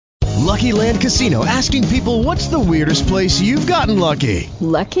Lucky Land Casino, asking people, what's the weirdest place you've gotten lucky?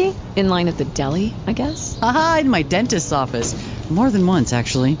 Lucky? In line at the deli, I guess? Aha, in my dentist's office. More than once,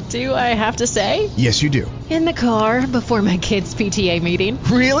 actually. Do I have to say? Yes, you do. In the car before my kids' PTA meeting.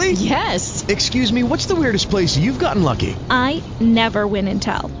 Really? Yes. Excuse me, what's the weirdest place you've gotten lucky? I never win and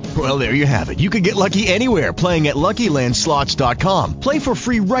tell. Well, there you have it. You can get lucky anywhere, playing at LuckyLandSlots.com. Play for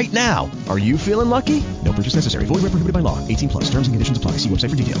free right now. Are you feeling lucky? No purchase necessary. Void where prohibited by law. 18+. Terms and conditions apply. See website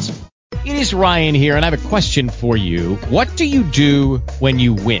for details. It is Ryan here, and I have a question for you. What do you do when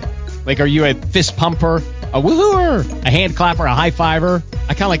you win? Like, are you a fist pumper, a woohooer, a hand clapper, a high fiver?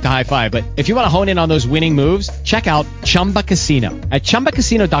 I kind of like the high five, but if you want to hone in on those winning moves, check out Chumba Casino. At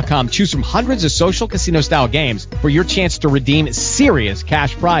ChumbaCasino.com, choose from hundreds of social casino-style games for your chance to redeem serious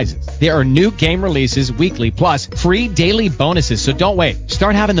cash prizes. There are new game releases weekly, plus free daily bonuses, so don't wait.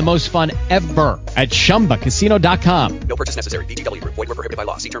 Start having the most fun ever at ChumbaCasino.com. No purchase necessary. VGW. Void where prohibited by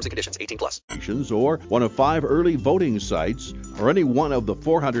law. See terms and conditions. 18+. Or one of 5 early voting sites, or any one of the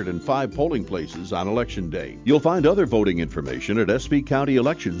 405 polling places on Election Day. You'll find other voting information at spcountyelections.com.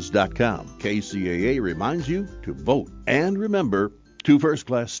 KCAA reminds you to vote. And remember, 2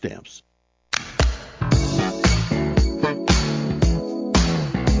 first-class stamps.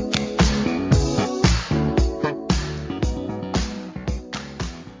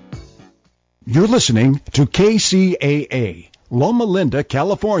 You're listening to KCAA, Loma Linda,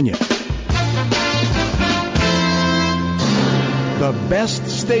 California. The best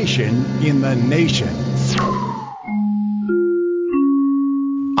station in the nation.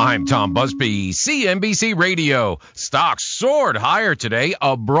 I'm Tom Busby, CNBC Radio. Stocks soared higher today,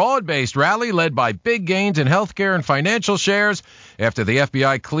 a broad-based rally led by big gains in healthcare and financial shares after the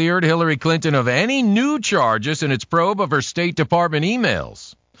FBI cleared Hillary Clinton of any new charges in its probe of her State Department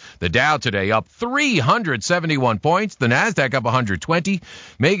emails. The Dow today up 371 points, the Nasdaq up 120,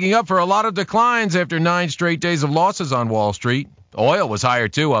 making up for a lot of declines after 9 straight days of losses on Wall Street. Oil was higher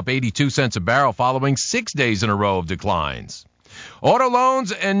too, up 82 cents a barrel following 6 days in a row of declines. Auto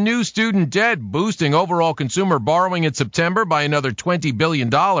loans and new student debt boosting overall consumer borrowing in September by another $20 billion,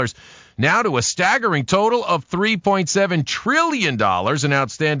 now to a staggering total of $3.7 trillion in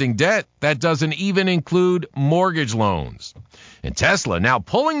outstanding debt. That doesn't even include mortgage loans. And Tesla now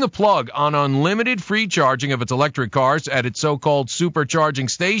pulling the plug on unlimited free charging of its electric cars at its so-called supercharging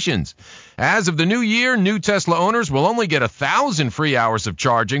stations. As of the new year, new Tesla owners will only get 1,000 free hours of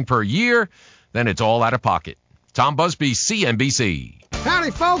charging per year. Then it's all out of pocket. Tom Busby, CNBC.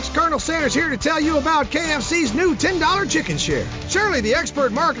 Howdy, folks. Colonel Sanders here to tell you about KFC's new $10 chicken share. Surely the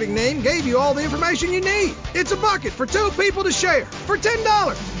expert marketing name gave you all the information you need. It's a bucket for 2 people to share for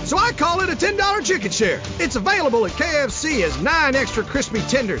 $10. So I call it a $10 chicken share. It's available at KFC as 9 extra crispy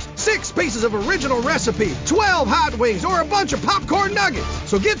tenders, 6 pieces of original recipe, 12 hot wings, or a bunch of popcorn nuggets.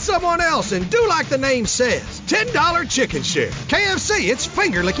 So get someone else and do like the name says. $10 chicken share. KFC, it's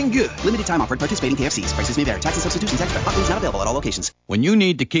finger-licking good. Limited time offered. Participating KFCs. Prices may vary. Tax and substitutions extra. Hot wings not available at all locations. When you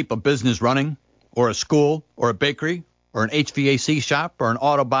need to keep a business running, or a school, or a bakery, or an HVAC shop, or an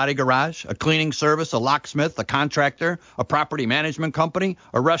auto body garage, a cleaning service, a locksmith, a contractor, a property management company,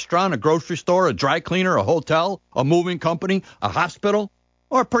 a restaurant, a grocery store, a dry cleaner, a hotel, a moving company, a hospital,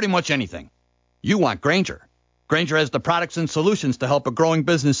 or pretty much anything, you want Grainger. Grainger has the products and solutions to help a growing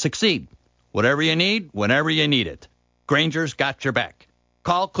business succeed. Whatever you need, whenever you need it. Grainger's got your back.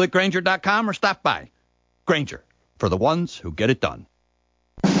 Call clickgrainger.com or stop by. Grainger, for the ones who get it done.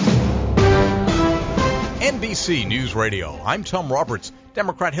 NBC News Radio. I'm Tom Roberts.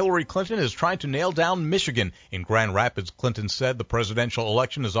 Democrat Hillary Clinton is trying to nail down Michigan. In Grand Rapids, Clinton said the presidential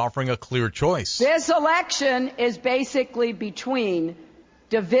election is offering a clear choice. This election is basically between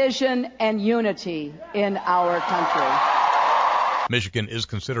division and unity in our country. Michigan is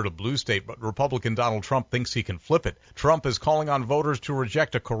considered a blue state, but Republican Donald Trump thinks he can flip it. Trump is calling on voters to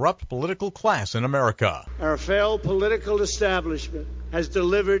reject a corrupt political class in America. Our failed political establishment has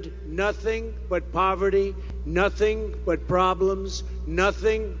delivered nothing but poverty, nothing but problems,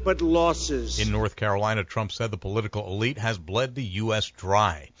 nothing but losses. In North Carolina, Trump said the political elite has bled the U.S.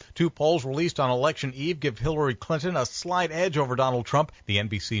 dry. 2 polls released on election eve give Hillary Clinton a slight edge over Donald Trump. The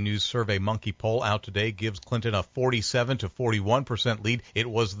NBC News Survey Monkey poll out today gives Clinton a 47 to 41% lead. It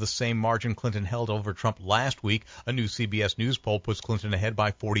was the same margin Clinton held over Trump last week. A new CBS News poll puts Clinton ahead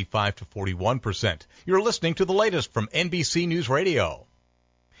by 45 to 41%. You're listening to the latest from NBC News Radio.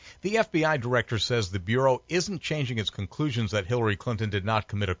 The FBI director says the Bureau isn't changing its conclusions that Hillary Clinton did not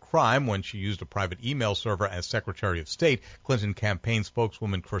commit a crime when she used a private email server as Secretary of State. Clinton campaign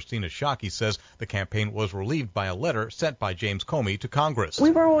spokeswoman Christina Shockey says the campaign was relieved by a letter sent by James Comey to Congress. We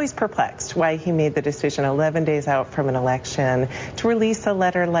were always perplexed why he made the decision 11 days out from an election to release a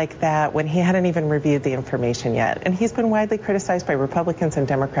letter like that when he hadn't even reviewed the information yet. And he's been widely criticized by Republicans and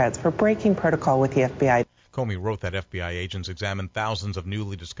Democrats for breaking protocol with the FBI. Comey wrote that FBI agents examined thousands of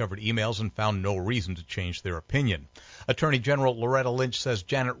newly discovered emails and found no reason to change their opinion. Attorney General Loretta Lynch says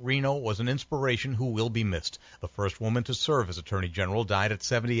Janet Reno was an inspiration who will be missed. The first woman to serve as Attorney General died at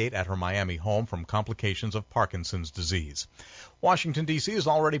 78 at her Miami home from complications of Parkinson's disease. Washington, D.C. is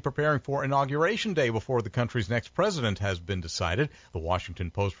already preparing for Inauguration Day before the country's next president has been decided. The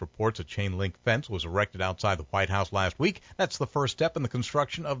Washington Post reports a chain-link fence was erected outside the White House last week. That's the first step in the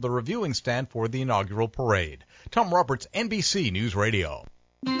construction of the reviewing stand for the inaugural parade. Tom Roberts, NBC News Radio.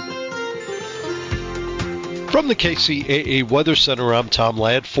 From the KCAA Weather Center, I'm Tom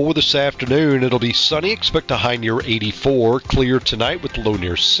Ladd. For this afternoon, it'll be sunny. Expect a high near 84. Clear tonight with a low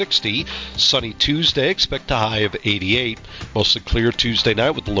near 60. Sunny Tuesday. Expect a high of 88. Mostly clear Tuesday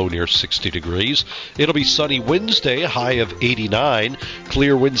night with a low near 60 degrees. It'll be sunny Wednesday, a high of 89.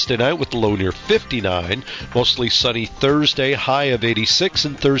 Clear Wednesday night with a low near 59. Mostly sunny Thursday, high of 86.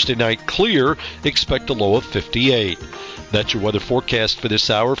 And Thursday night clear. Expect a low of 58. That's your weather forecast for this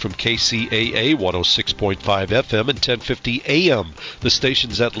hour from KCAA 106.5 FM and 1050 AM, the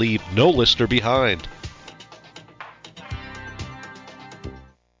stations that leave no listener behind.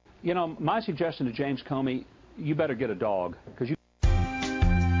 You know, my suggestion to James Comey, you better get a dog.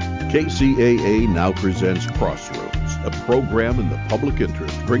 KCAA now presents Crossroads, a program in the public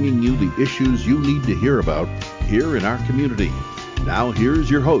interest, bringing you the issues you need to hear about here in our community. Now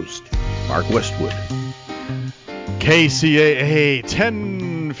here's your host, Mark Westwood. KCAA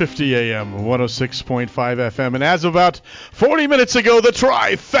 1050 AM, 106.5 FM. And as of about 40 minutes ago, the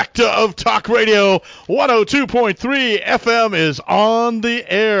trifecta of talk radio, 102.3 FM, is on the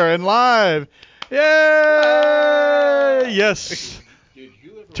air and live. Yay! Yes.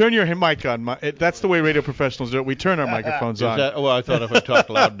 Turn your mic on. That's the way radio professionals do it. We turn our microphones on. Well, I thought if I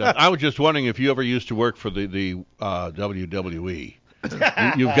talked loud enough. I was just wondering if you ever used to work for the WWE.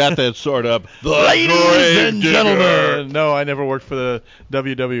 You've got that sort of ladies and gentlemen. No, I never worked for the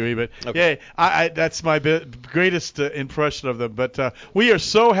WWE, but okay. I that's my greatest impression of them. But we are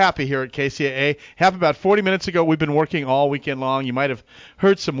so happy here at KCAA. About 40 minutes ago, we've been working all weekend long. You might have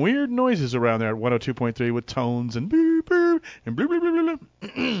heard some weird noises around there at 102.3 with tones and boop, boop, and bloop, bloop, bloop,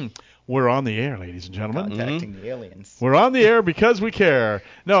 bloop. We're on the air, ladies and gentlemen. Contacting the aliens. We're on the air because we care.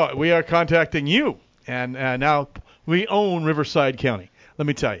 No, we are contacting you. And now we own Riverside County. Let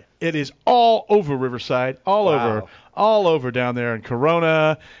me tell you, it is all over Riverside, all over down there in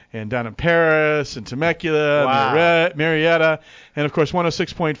Corona and down in Paris and Temecula, Marietta, and of course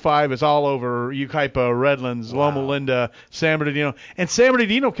 106.5 is all over Yucaipa, Redlands, Loma Linda, San Bernardino, and San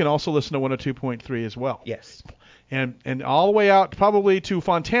Bernardino can also listen to 102.3 as well. Yes. And all the way out probably to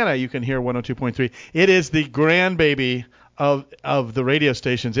Fontana, you can hear 102.3. It is the grandbaby of the radio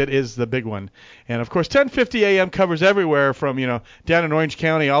stations. It is the big one. And, of course, 1050 AM covers everywhere from, down in Orange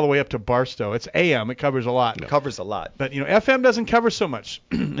County all the way up to Barstow. It's AM. It covers a lot. It covers a lot. But, FM doesn't cover so much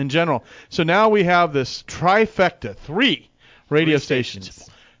in general. So now we have this trifecta, three radio stations.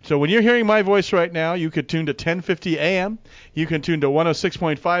 So when you're hearing my voice right now, you could tune to 1050 AM, you can tune to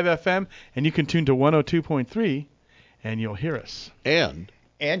 106.5 FM, and you can tune to 102.3, and you'll hear us. And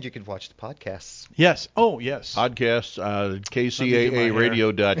you can watch the podcasts. Yes. Oh, yes. Podcasts,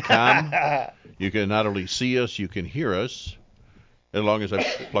 KCAAradio.com. You can not only see us, you can hear us, as long as I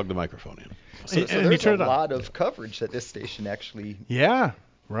plug the microphone in. So there's a lot of coverage that this station actually... Yeah,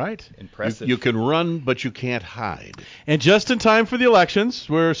 right. Impressive. You can run, but you can't hide. And just in time for the elections.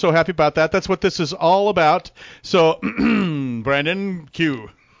 We're so happy about that. That's what this is all about. So, Brandon, cue.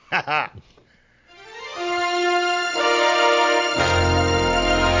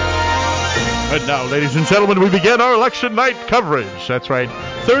 And now, ladies and gentlemen, we begin our election night coverage. That's right,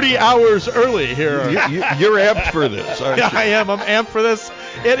 30 hours early here. You're amped for this, aren't you? Yeah, I am. I'm amped for this.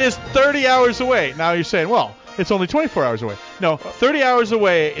 It is 30 hours away. Now you're saying, well, it's only 24 hours away. No, 30 hours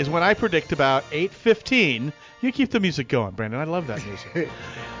away is when I predict about 8:15. You keep the music going, Brandon. I love that music.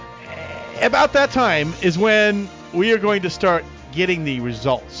 About that time is when we are going to start getting the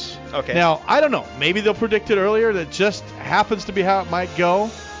results. Okay. Now, I don't know. Maybe they'll predict it earlier. That just happens to be how it might go.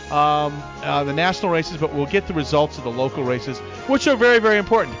 The national races, but we'll get the results of the local races, which are very, very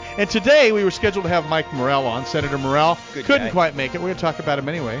important. And today we were scheduled to have Mike Morell on. Senator Morell couldn't quite make it. We're going to talk about him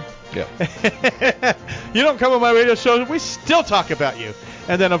anyway. Yeah. You don't come on my radio show, we still talk about you.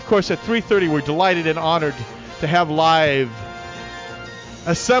 And then, of course, at 3:30, we're delighted and honored to have live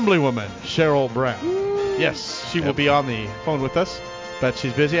Assemblywoman Cheryl Brown. Yes, she will be on the phone with us, but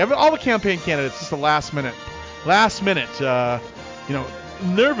she's busy. All the campaign candidates, it's the last minute,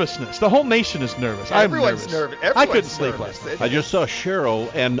 nervousness. The whole nation is nervous. Everyone's I'm nervous. I couldn't sleep last night. I just saw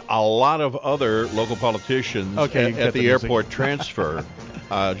Cheryl and a lot of other local politicians at the airport transfer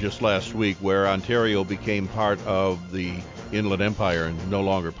just last week, where Ontario became part of the Inland Empire and no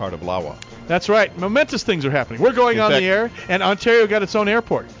longer part of LAWA. That's right. Momentous things are happening. We're going on the air, and Ontario got its own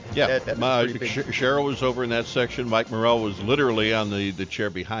airport. Yeah, Cheryl was over in that section. Mike Morrell was literally on the chair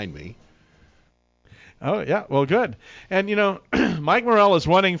behind me. Oh, yeah. Well, good. And, Mike Morrell is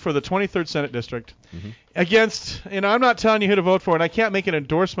running for the 23rd Senate District against, I'm not telling you who to vote for, and I can't make an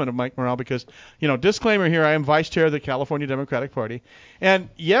endorsement of Mike Morrell because, disclaimer here, I am vice chair of the California Democratic Party. And,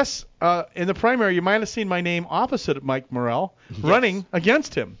 yes, in the primary, you might have seen my name opposite Mike Morrell running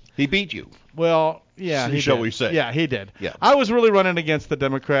against him. He beat you. Well, yeah, he Shall did. we say? Yeah, he did. Yeah. I was really running against the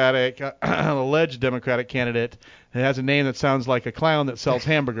Democratic, alleged Democratic candidate that has a name that sounds like a clown that sells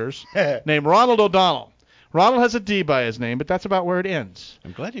hamburgers, named Ronald O'Donnell. Ronald has a D by his name, but that's about where it ends.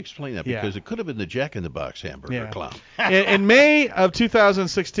 I'm glad you explained that because it could have been the Jack in the Box hamburger clown. In May of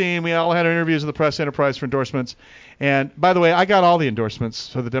 2016, we all had our interviews with the Press Enterprise for endorsements. And, by the way, I got all the endorsements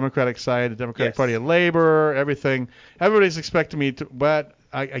for the Democratic side, the Democratic Party of Labor, everything. Everybody's expecting me to, but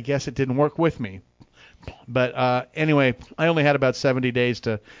I guess it didn't work with me. But anyway, I only had about 70 days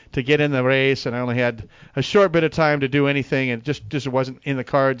to get in the race, and I only had a short bit of time to do anything, and just wasn't in the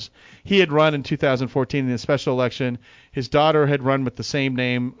cards. He had run in 2014 in the special election. His daughter had run with the same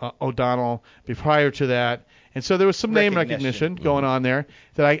name, O'Donnell, prior to that. And so there was some name recognition going on there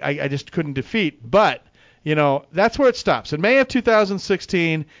that I just couldn't defeat. But, that's where it stops. In May of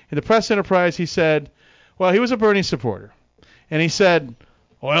 2016, in the Press Enterprise, he said, well, he was a Bernie supporter. And he said,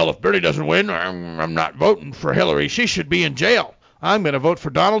 well, if Bernie doesn't win, I'm not voting for Hillary. She should be in jail. I'm going to vote for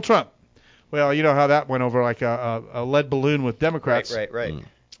Donald Trump. Well, you know how that went over like a lead balloon with Democrats. Right.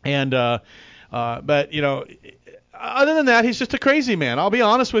 And but other than that, he's just a crazy man. I'll be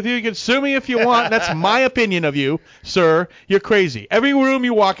honest with you. You can sue me if you want. That's my opinion of you, sir. You're crazy. Every room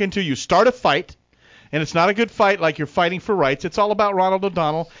you walk into, you start a fight. And it's not a good fight like you're fighting for rights. It's all about Ronald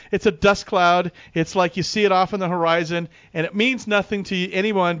O'Donnell. It's a dust cloud. It's like you see it off on the horizon, and it means nothing to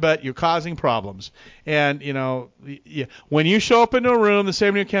anyone but you're causing problems. And, when you show up into a room, the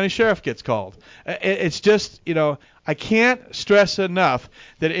San Bernardino County Sheriff gets called. It's just, I can't stress enough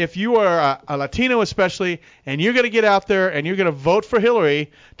that if you are a Latino especially, and you're going to get out there and you're going to vote for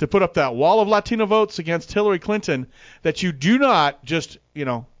Hillary to put up that wall of Latino votes against Hillary Clinton, that you do not just,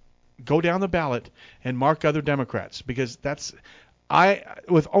 go down the ballot and mark other Democrats, because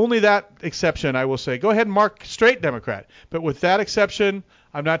with only that exception, I will say, go ahead and mark straight Democrat. But with that exception,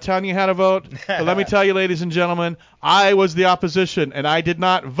 I'm not telling you how to vote. But let me tell you, ladies and gentlemen, I was the opposition, and I did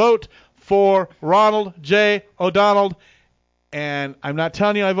not vote for Ronald J. O'Donnell. And I'm not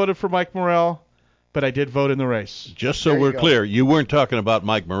telling you I voted for Mike Morrell, but I did vote in the race. Just so we're clear, you weren't talking about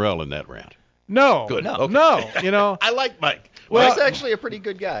Mike Morrell in that rant. No. Good. No. Okay. No. I like Mike. Well, he's actually a pretty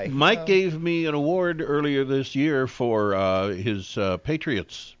good guy. Mike gave me an award earlier this year for his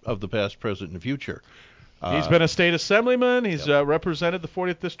Patriots of the past, present, and future. He's been a state assemblyman. He's represented the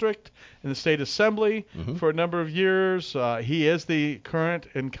 40th District in the state assembly for a number of years. He is the current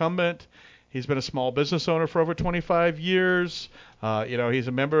incumbent. He's been a small business owner for over 25 years. He's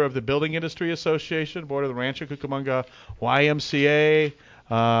a member of the Building Industry Association, board of the Rancho Cucamonga YMCA.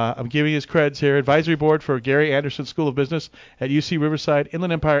 I'm giving his creds here. Advisory board for Gary Anderson School of Business at UC Riverside,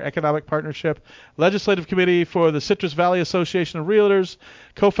 Inland Empire Economic Partnership, legislative committee for the Citrus Valley Association of Realtors,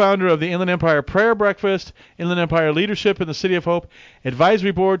 co-founder of the Inland Empire Prayer Breakfast, Inland Empire Leadership in the City of Hope,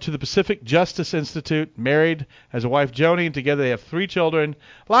 advisory board to the Pacific Justice Institute, married, has a wife Joni, and together they have 3 children.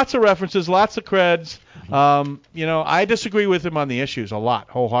 Lots of references, lots of creds. I disagree with him on the issues a lot,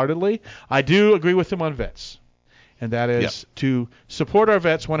 wholeheartedly. I do agree with him on vets. And that is to support our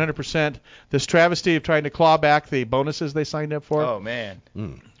vets 100%. This travesty of trying to claw back the bonuses they signed up for. Oh, man.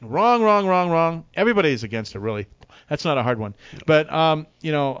 Wrong. Everybody's against it, really. That's not a hard one. But,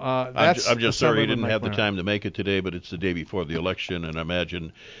 that's... I'm just sorry you didn't have the time to make it today, but it's the day before the election, and I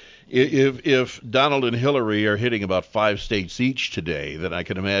imagine if Donald and Hillary are hitting about 5 states each today, then I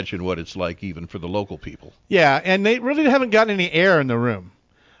can imagine what it's like even for the local people. Yeah, and they really haven't gotten any air in the room.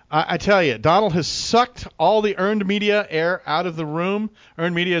 I tell you, Donald has sucked all the earned media air out of the room.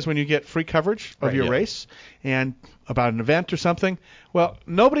 Earned media is when you get free coverage of your race. and about an event or something, well,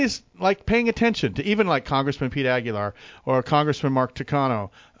 nobody's like paying attention to even like Congressman Pete Aguilar or Congressman Mark Takano.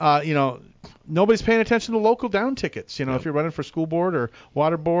 Nobody's paying attention to local down tickets. If you're running for school board or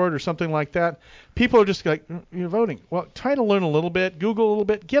water board or something like that, people are just like, you're voting. Well, try to learn a little bit, Google a little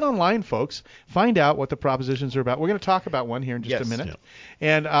bit, get online, folks, find out what the propositions are about. We're going to talk about one here in just a minute. Yeah.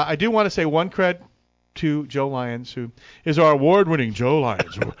 And I do want to say one cred to Joe Lyons, who is our award-winning Joe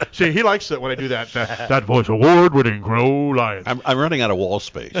Lyons. See, he likes it when I do that voice, award-winning Joe Lyons. I'm running out of wall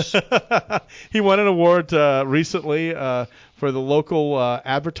space. He won an award recently for the local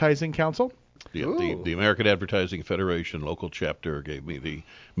advertising council. The American Advertising Federation local chapter gave me the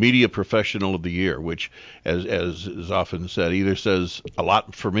Media Professional of the Year, which, as is often said, either says a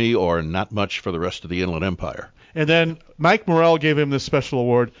lot for me or not much for the rest of the Inland Empire. And then Mike Morrell gave him this special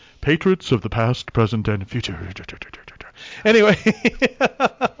award, Patriots of the Past, Present, and Future. Anyway,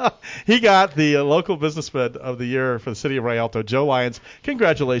 he got the local businessman of the year for the city of Rialto, Joe Lyons.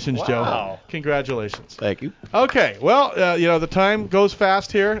 Congratulations, Joe. Congratulations. Thank you. Okay, well, the time goes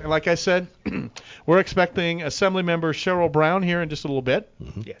fast here. And like I said, we're expecting Assemblymember Cheryl Brown here in just a little bit.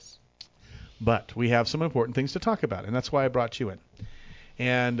 Mm-hmm. Yes. But we have some important things to talk about, and that's why I brought you in.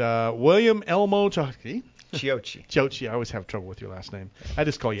 And William Elmo Chiocci. I always have trouble with your last name. I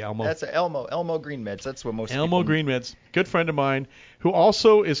just call you Elmo. That's Elmo Green Meds. That's what most Elmo people... Green Meds. Good friend of mine who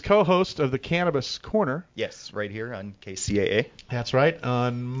also is co-host of the Cannabis Corner. Yes, right here on KCAA. That's right,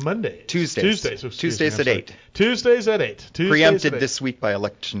 on Monday. Tuesdays at 8. Tuesdays at 8. Preempted this week by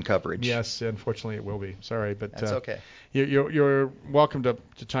election coverage. Yes, unfortunately it will be. Sorry, but that's okay. You're welcome to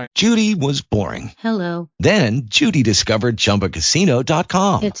chime. Judy was boring. Hello. Then Judy discovered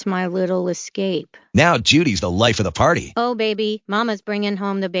ChumbaCasino.com. It's my little escape. Now Judy's the life of the party. Oh, baby, mama's bringing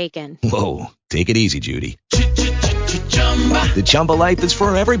home the bacon. Whoa, take it easy, Judy. The Chumba life is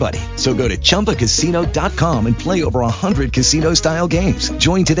for everybody. So go to ChumbaCasino.com and play over 100 casino-style games.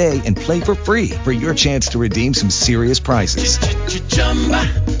 Join today and play for free for your chance to redeem some serious prizes.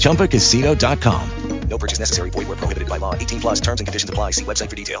 ChumbaCasino.com. No purchase necessary. Void where prohibited by law. 18 plus terms and conditions apply. See website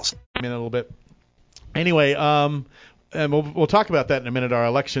for details. In a little bit. Anyway, and we'll talk about that in a minute. Our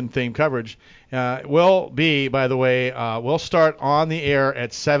election-themed coverage will be, by the way, we'll start on the air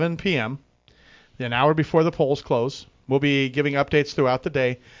at 7 p.m., an hour before the polls close. We'll be giving updates throughout the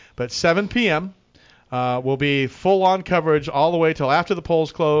day, but 7 p.m. Will be full-on coverage all the way till after the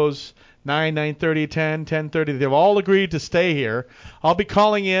polls close. 9, 9:30, 10, 10:30. They've all agreed to stay here. I'll be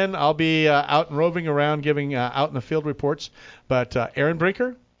calling in. I'll be out and roving around giving out-in-the-field reports. But Aaron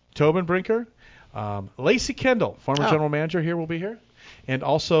Brinker, Tobin Brinker, Lacey Kendall, former general manager here, will be here. And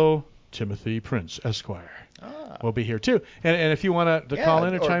also Timothy Prince, Esquire, will be here too. And if you want to call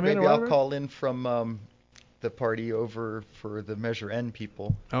in or chime in or whatever. Maybe I'll call in from the party over for the Measure N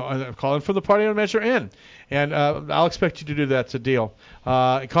people. I'm calling for the party on Measure N. And I'll expect you to do that. It's a deal.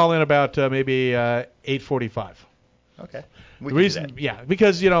 Call in about maybe 8:45. Okay. The reason,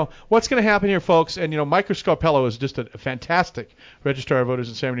 because, what's going to happen here, folks, and, Mike Scarpello is just a fantastic registrar of voters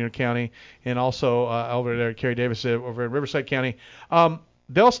in San Bernardino County, and also over there, Kerry Davis over in Riverside County.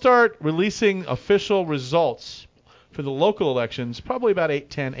 They'll start releasing official results for the local elections probably about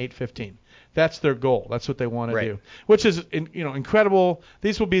 8:10, 8:15. That's their goal. That's what they want to do, which is incredible.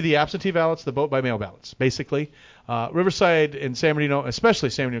 These will be the absentee ballots, the vote-by-mail ballots, basically. Riverside and San Bernardino, especially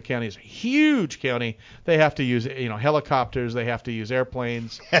San Bernardino County, is a huge county. They have to use helicopters. They have to use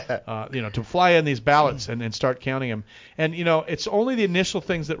airplanes to fly in these ballots and start counting them. And, it's only the initial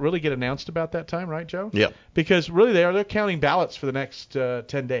things that really get announced about that time, right, Joe? Yeah. Because really they're counting ballots for the next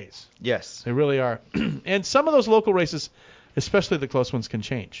 10 days. Yes. They really are. And some of those local races, especially the close ones, can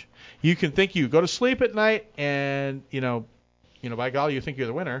change. You can think you go to sleep at night and, by golly, you think you're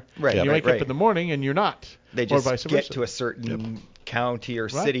the winner. Right. You wake up in the morning and you're not. They just or vice get versa. to a certain county or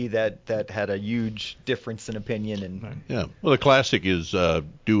city that had a huge difference in opinion. And Yeah. Well, the classic is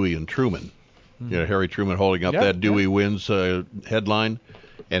Dewey and Truman. Harry Truman holding up that Dewey wins headline.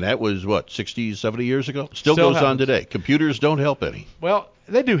 And that was, 60, 70 years ago? Still goes on today. Computers don't help any. Well,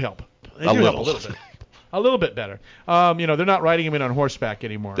 they do help. They do help a little bit. A little bit better. They're not riding them in on horseback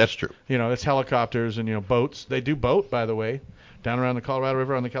anymore. That's true. It's helicopters and, boats. They do boat, by the way. Down around the Colorado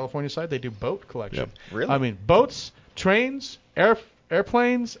River on the California side, they do boat collection. Yep. Really? I mean, boats, trains,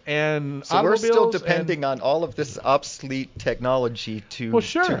 airplanes, and so automobiles. So we're still depending on all of this obsolete technology to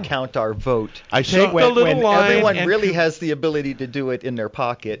count our vote. I take the little line. Everyone really has the ability to do it in their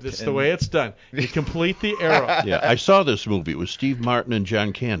pocket. This is the way it's done. You complete the arrow. Yeah, I saw this movie. It was Steve Martin and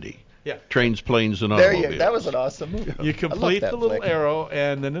John Candy. Yeah. Trains, planes, and automobiles. That was an awesome movie. You complete the little arrow,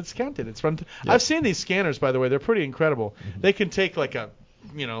 and then it's counted. It's run. I've seen these scanners, by the way. They're pretty incredible. Mm-hmm. They can take like a,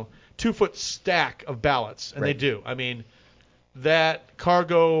 2-foot stack of ballots, and they do. I mean, that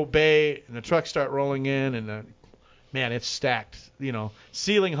cargo bay and the trucks start rolling in, and man, it's stacked.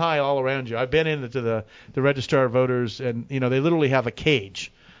 Ceiling high all around you. I've been into the registrar of voters, and they literally have a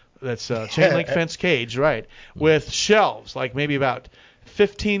cage. That's a chain link fence cage, right, with shelves, like maybe about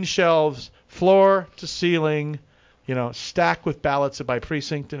 15 shelves, floor to ceiling, stacked with ballots by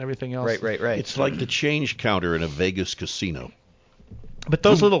precinct and everything else. Right. It's like the change counter in a Vegas casino. But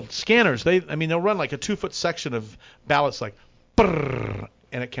those little scanners, they'll run like a 2-foot section of ballots, like, brrr,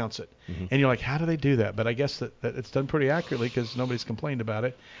 and it counts it. Mm-hmm. And you're like, how do they do that? But I guess that it's done pretty accurately because nobody's complained about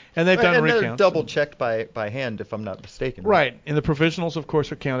it. And they've done recounts. They're double-checked by hand, if I'm not mistaken. Right. And the provisionals, of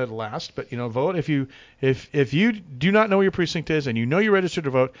course, are counted last. But, vote. If you do not know where your precinct is and you know you're registered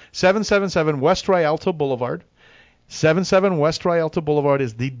to vote, 777 West Rialto Boulevard. 77 West Rialto Boulevard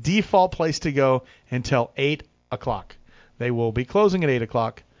is the default place to go until 8 o'clock. They will be closing at 8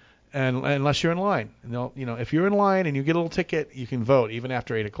 o'clock. And unless you're in line, if you're in line and you get a little ticket, you can vote even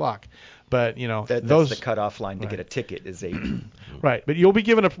after 8 o'clock. But that's those the cutoff line to get a ticket is 8. Right, but you'll be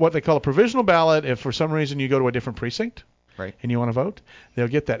given what they call a provisional ballot if for some reason you go to a different precinct, right, and you want to vote. They'll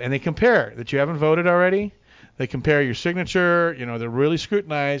get that, and they compare that you haven't voted already. They compare your signature. They're really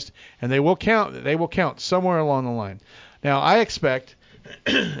scrutinized, and they will count. They will count somewhere along the line. Now, I expect.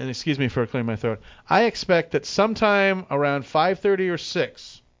 And excuse me for clearing my throat. I expect that sometime around 5:30 or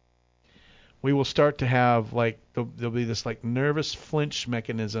 6. We will start to have there'll be this nervous flinch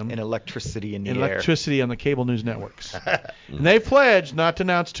mechanism. And electricity in the air. Electricity on the cable news networks. And they pledged not to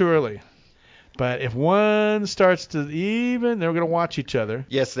announce too early. But if one starts to they're going to watch each other.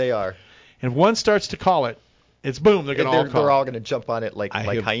 Yes, they are. And if one starts to call it, it's boom, they're going to all call it. They're all going to jump on it like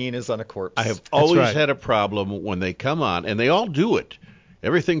hyenas on a corpse. I have always had a problem when they come on, and they all do it.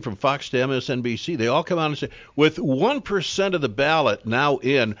 Everything from Fox to MSNBC, they all come out and say, with 1% of the ballot now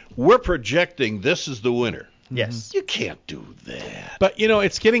in, we're projecting this is the winner. Yes. You can't do that. But,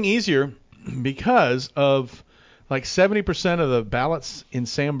 it's getting easier because of 70% of the ballots in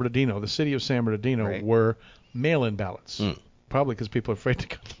San Bernardino, the city of San Bernardino, were mail-in ballots. Probably because people are afraid to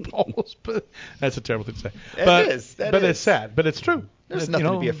go to the polls. But that's a terrible thing to say. But it's sad. But it's true. There's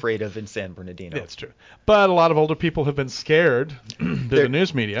nothing to be afraid of in San Bernardino. That's true. But a lot of older people have been scared through the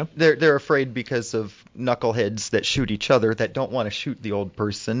news media. They're afraid because of knuckleheads that shoot each other that don't want to shoot the old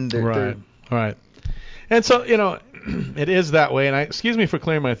person. Right. And so, it is that way. And excuse me for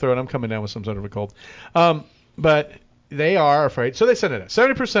clearing my throat. I'm coming down with some sort of a cold. But they are afraid. So they send it out.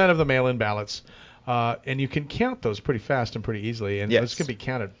 70% of the mail-in ballots. And you can count those pretty fast and pretty easily. And those can be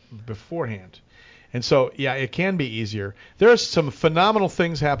counted beforehand. And so, it can be easier. There are some phenomenal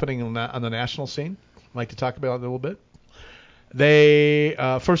things happening on the national scene. I'd like to talk about it a little bit. They,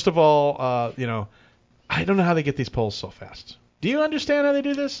 first of all, I don't know how they get these polls so fast. Do you understand how they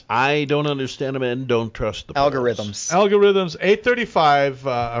do this? I don't understand them and don't trust the algorithms. Algorithms. 835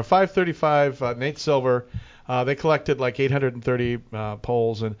 or 535. Nate Silver. They collected 830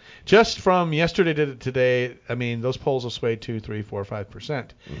 polls, and just from yesterday to today, those polls have swayed 2, 3, 4, 5%.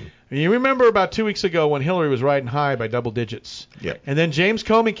 Mm-hmm. You remember about 2 weeks ago when Hillary was riding high by double digits. Yeah. And then James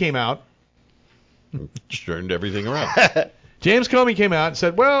Comey came out. Turned everything around. James Comey came out and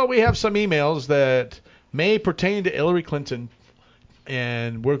said, well, we have some emails that may pertain to Hillary Clinton,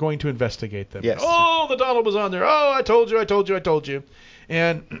 and we're going to investigate them. Yes. Oh, the Donald was on there. Oh, I told you.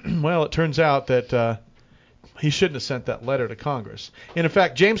 And, well, it turns out that he shouldn't have sent that letter to Congress. And, in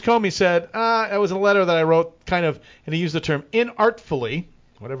fact, James Comey said, that was a letter that I wrote kind of, and he used the term inartfully,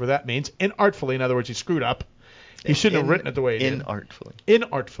 whatever that means, inartfully. In other words, he screwed up. He shouldn't have written it the way he did.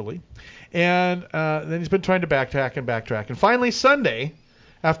 Inartfully. And then he's been trying to backtrack. And finally, Sunday,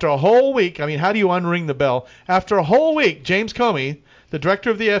 after a whole week, how do you unring the bell? After a whole week, James Comey, the director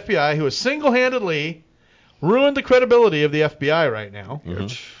of the FBI, who has single-handedly ruined the credibility of the FBI right now,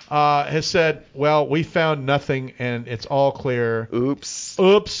 has said, well, we found nothing and it's all clear.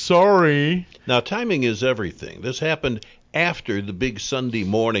 Oops, sorry. Now, timing is everything. This happened after the big Sunday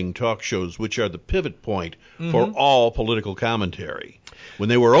morning talk shows, which are the pivot point for all political commentary. When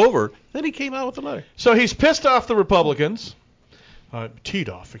they were over, then he came out with the letter. So he's pissed off the Republicans. Teed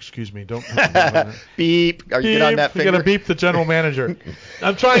off, excuse me. Don't beep. Are you good on that finger? You're going to beep the general manager.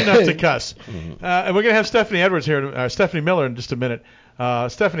 I'm trying not to cuss. And we're going to have Stephanie Edwards here, Stephanie Miller in just a minute.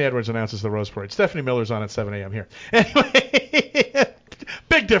 Stephanie Edwards announces the Rose Parade. Stephanie Miller's on at 7 a.m. here. Anyway,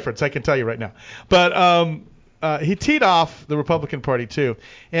 big difference, I can tell you right now. But he teed off the Republican Party, too.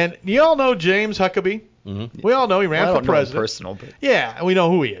 And you all know James Huckabee. Mm-hmm. We all know he ran for president. I don't know him personal, but yeah, we know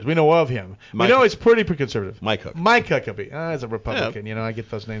who he is. We know of him. We know he's pretty conservative. Mike Huckabee. Mike Huckabee. He's a Republican. Yeah. I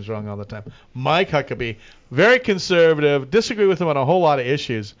get those names wrong all the time. Mike Huckabee, very conservative. Disagree with him on a whole lot of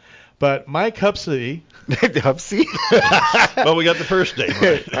issues. But Mike Huckabee. Well, we got the first name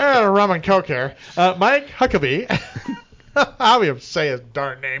right. Rum and Coke here. Mike Huckabee. How do you say his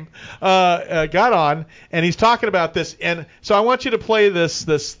darn name? Got on, and he's talking about this. And so I want you to play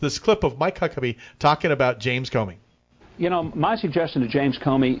this clip of Mike Huckabee talking about James Comey. You know, my suggestion to James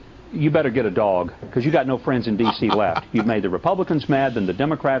Comey, you better get a dog, because you got no friends in D.C. left. You've made the Republicans mad, then the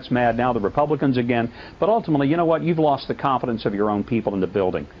Democrats mad, now the Republicans again. But ultimately, you know what? You've lost the confidence of your own people in the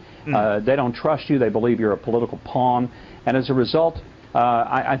building. They don't trust you. They believe you're a political pawn. And as a result,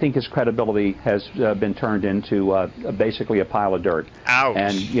 I think his credibility has been turned into basically a pile of dirt. Ouch.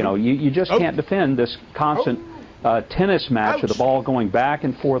 And, you know, you just can't defend this constant tennis match with the ball going back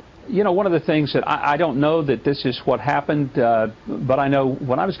and forth. You know, one of the things that I don't know that this is what happened, but I know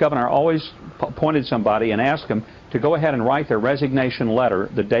when I was governor, I always appointed somebody and asked them to go ahead and write their resignation letter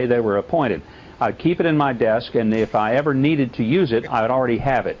the day they were appointed. I'd keep it in my desk, and if I ever needed to use it, I would already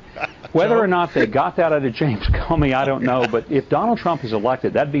have it. Whether or not they got that out of James Comey, I don't know, but if Donald Trump is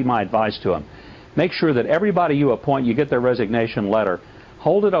elected, that'd be my advice to him. Make sure that everybody you appoint, you get their resignation letter,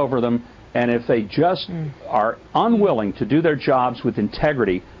 hold it over them, and if they just are unwilling to do their jobs with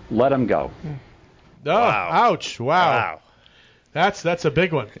integrity, let them go. Oh, wow. Ouch. Wow. That's a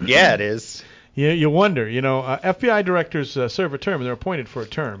big one. Yeah, it is. You wonder, you know, FBI directors serve a term, and they're appointed for a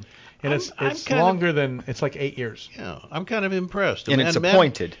term. And it's longer than, it's like 8 years. Yeah, I'm kind of impressed. And it's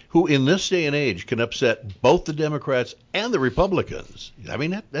appointed. Who in this day and age can upset both the Democrats and the Republicans. I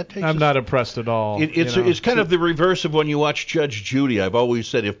mean, that takes I'm not impressed at all. It's kind of the reverse of when you watch Judge Judy. I've always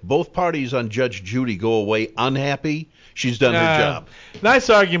said if both parties on Judge Judy go away unhappy, she's done her job. Nice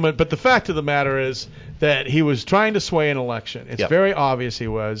argument, but the fact of the matter is that he was trying to sway an election. It's very obvious he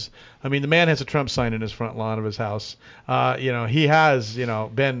was. I mean, the man has a Trump sign in his front lawn of his house. He has,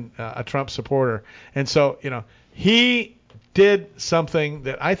 been a Trump supporter. And so, he did something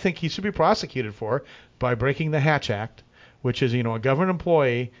that I think he should be prosecuted for by breaking the Hatch Act, which is, a government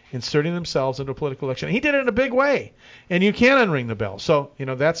employee inserting themselves into a political election. And he did it in a big way, and you can't unring the bell. So,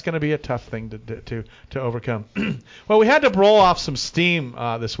 that's going to be a tough thing to overcome. Well, we had to roll off some steam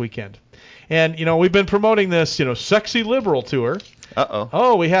this weekend. And, we've been promoting this, Sexy Liberal tour. Uh-oh.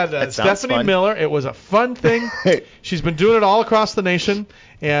 Oh, we had Stephanie Miller. It was a fun thing. She's been doing it all across the nation,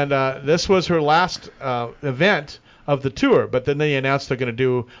 and this was her last event of the tour. But then they announced they're going to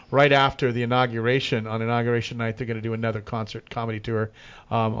do, right after the inauguration, on inauguration night, they're going to do another concert comedy tour.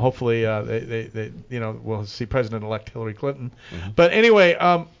 Hopefully, we'll see President-elect Hillary Clinton. Mm-hmm. But anyway,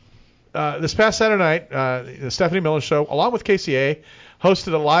 this past Saturday night, the Stephanie Miller Show, along with KCA,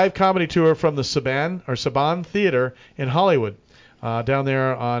 hosted a live comedy tour from the Saban Theater in Hollywood. Down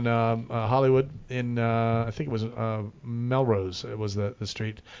there on Hollywood in, I think it was Melrose. It was the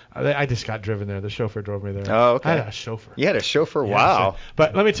street. I just got driven there. The chauffeur drove me there. Oh, okay. I had a chauffeur. You had a chauffeur? Wow.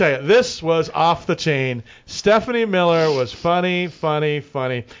 But let me tell you, this was off the chain. Stephanie Miller was funny.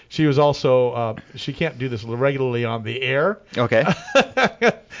 She was also, she can't do this regularly on the air. Okay.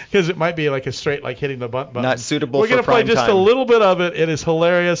 Because it might be like a straight, like hitting the button. Not suitable for prime time. We're going to play just a little bit of it. It is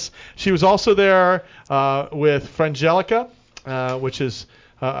hilarious. She was also there with Frangelica. Which is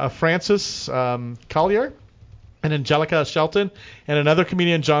Frances Collier and Angelica Shelton, and another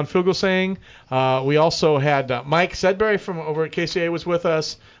comedian, John Fugelsang. We also had Mike Sedbury from over at KCAA was with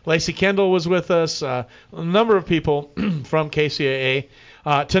us. Lacey Kendall was with us. A number of people from KCAA.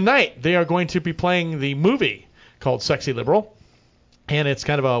 Tonight, they are going to be playing the movie called Sexy Liberal. And it's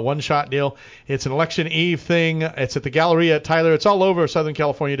kind of a one-shot deal. It's an election eve thing. It's at the Galleria at Tyler. It's all over Southern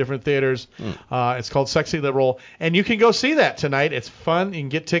California, different theaters. It's called Sexy Liberal. And you can go see that tonight. It's fun. You can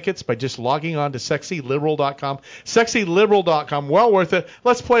get tickets by just logging on to sexyliberal.com. Sexyliberal.com. Well worth it.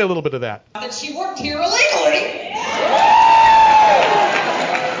 Let's play a little bit of that. That she worked here illegally.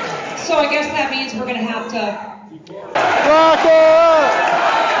 So I guess that means we're going to have to... Rock up!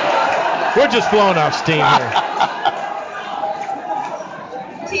 We're just blowing off steam here.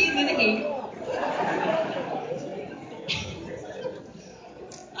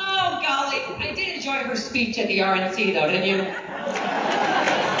 Oh, golly. I did enjoy her speech at the RNC, though, didn't you?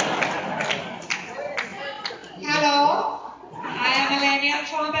 Hello. I am Melania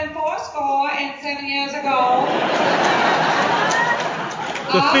Trump, and 7 years ago.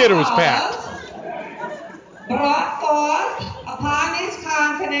 The theater was packed. Brought forth upon this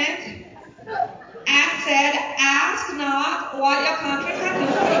continent and said, ask not what your country can do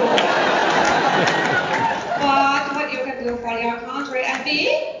for you, but what you can do for your country. And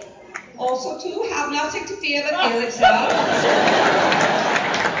B, also to have nothing to fear but ill itself.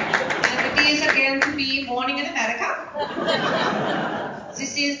 And it is again to be morning in America.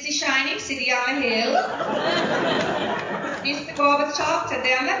 This is the shining city on a hill. Mr. Gorbachev, to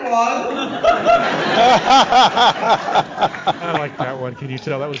them that was. I like that one. Can you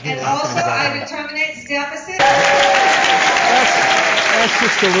tell that was me? And also, I will terminate the deficit. That's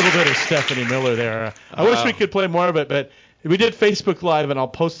just a little bit of Stephanie Miller there. I wish we could play more of it, but we did Facebook Live, and I'll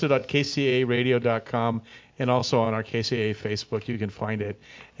post it on kcaaradio.com and also on our KCAA Facebook. You can find it.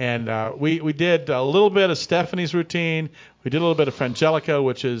 And we did a little bit of Stephanie's routine. We did a little bit of Frangelica,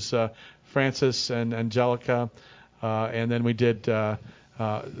 which is Francis and Angelica. And then we did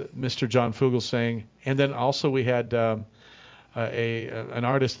Mr. John Fugelsang. And then also we had an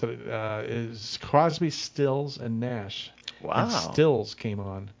artist that is Crosby, Stills, and Nash. Wow. And Stills came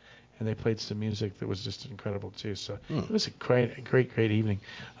on, and they played some music that was just incredible too. So it was a great evening.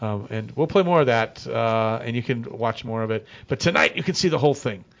 And we'll play more of that, and you can watch more of it. But tonight you can see the whole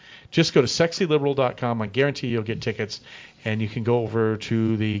thing. Just go to sexyliberal.com. I guarantee you'll get tickets, and you can go over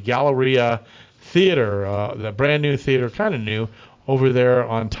to the Galleria Theater, the brand new theater, kind of new, over there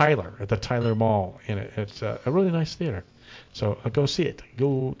on Tyler at the Tyler Mall. And it's a really nice theater. So go see it.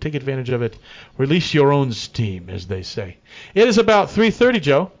 Go take advantage of it. Release your own steam, as they say. It is about 3:30,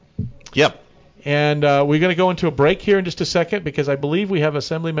 Joe. Yep. And we're going to go into a break here in just a second because I believe we have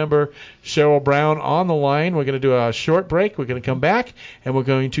Assemblymember Cheryl Brown on the line. We're going to do a short break. We're going to come back, and we're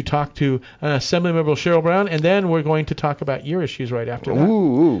going to talk to Assemblymember Cheryl Brown, and then we're going to talk about your issues right after that.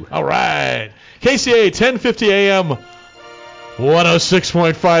 Ooh. All right. KCAA 1050 AM.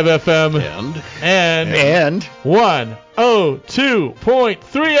 106.5 FM and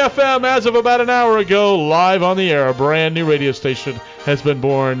 102.3 FM. As of about an hour ago, live on the air, a brand new radio station has been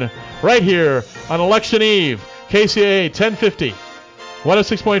born right here on Election Eve. KCAA 1050,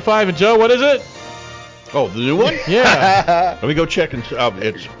 106.5. And Joe, what is it? Oh, the new one? Yeah. Let me go check. And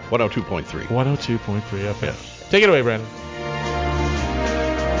it's 102.3. 102.3 FM. Yes. Take it away, Brandon.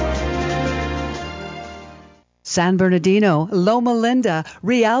 San Bernardino, Loma Linda,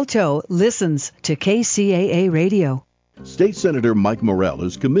 Rialto listens to KCAA Radio. State Senator Mike Morrell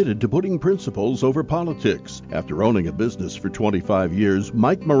is committed to putting principles over politics. After owning a business for 25 years,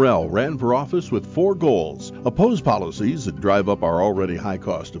 Mike Morrell ran for office with 4 goals: oppose policies that drive up our already high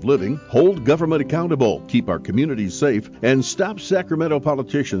cost of living, hold government accountable, keep our communities safe, and stop Sacramento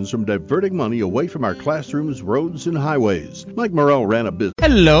politicians from diverting money away from our classrooms, roads, and highways. Mike Morrell ran a business.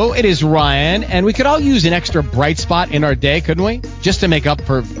 Hello, it is Ryan, and we could all use an extra bright spot in our day, couldn't we? Just to make up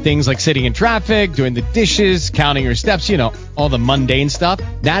for things like sitting in traffic, doing the dishes, counting your steps, you know, all the mundane stuff.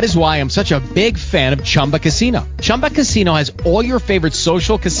 That is why I'm such a big fan of Chumba Casino. Chumba Casino has all your favorite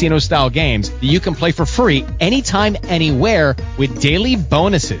social casino-style games that you can play for free anytime, anywhere with daily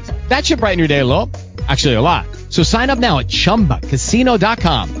bonuses. That should brighten your day a little. Actually, a lot. So sign up now at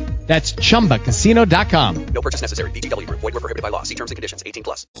ChumbaCasino.com. That's ChumbaCasino.com. No purchase necessary. VGW Group. Void where prohibited by law. See terms and conditions.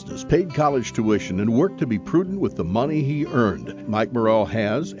 18+. Paid college tuition and worked to be prudent with the money he earned. Mike Morrell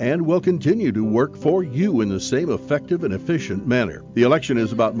has and will continue to work for you in the same effective and efficient manner. The election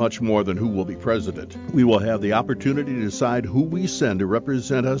is about much more than who will be president. We will have the opportunity to decide who we send to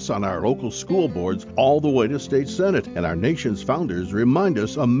represent us on our local school boards all the way to state senate. And our nation's founders remind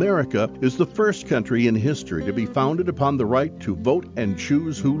us America is the first country in history to be founded upon the right to vote and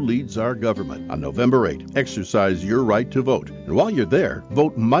choose who leads our government. On November 8th, exercise your right to vote. And while you're there,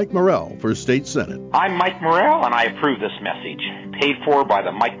 vote Mike Morrell for State Senate. I'm Mike Morrell, and I approve this message. Paid for by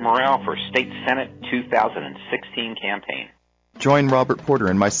the Mike Morrell for State Senate 2016 campaign. Join Robert Porter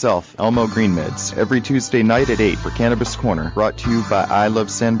and myself, Elmo Greenmeds, every Tuesday night at 8 for Cannabis Corner, brought to you by I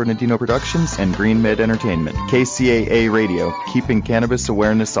Love San Bernardino Productions and Greenmed Entertainment. KCAA Radio, keeping cannabis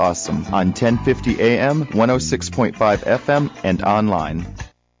awareness awesome, on 1050 AM, 106.5 FM, and online.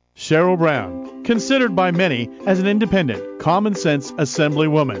 Cheryl Brown, considered by many as an independent, common-sense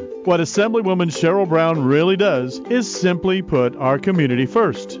Assemblywoman. What Assemblywoman Cheryl Brown really does is simply put our community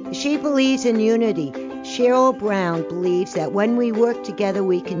first. She believes in unity. Cheryl Brown believes that when we work together,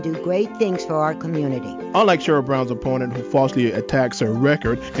 we can do great things for our community. Unlike Cheryl Brown's opponent who falsely attacks her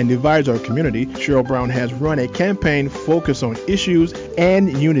record and divides our community, Cheryl Brown has run a campaign focused on issues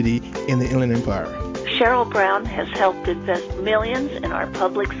and unity in the Inland Empire. Cheryl Brown has helped invest millions in our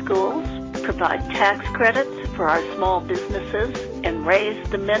public schools, provide tax credits for our small businesses, and raise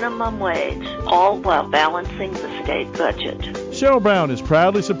the minimum wage, all while balancing the state budget. Cheryl Brown is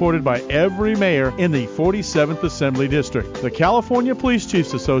proudly supported by every mayor in the 47th Assembly District. The California Police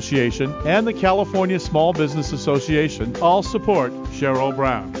Chiefs Association and the California Small Business Association all support Cheryl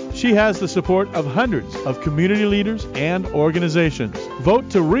Brown. She has the support of hundreds of community leaders and organizations. Vote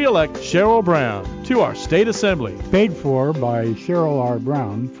to re-elect Cheryl Brown to our state assembly. Paid for by Cheryl R.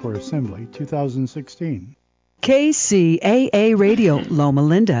 Brown for Assembly 2016. KCAA Radio, Loma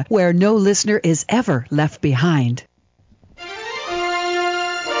Linda, where no listener is ever left behind.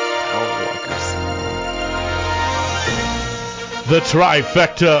 The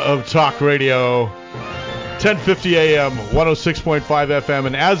trifecta of talk radio. 1050 AM, 106.5 FM,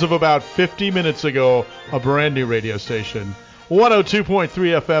 and as of about 50 minutes ago, a brand new radio station. 102.3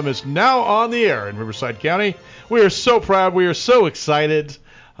 FM is now on the air in Riverside County. We are so proud. We are so excited.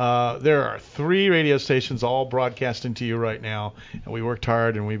 There are 3 radio stations all broadcasting to you right now. And we worked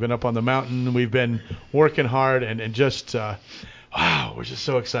hard, and we've been up on the mountain. We've been working hard, and just... wow, we're just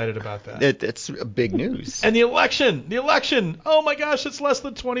so excited about that. It's big news. And the election. Oh my gosh, it's less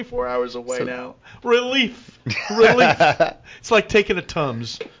than 24 hours away now. Relief. It's like taking a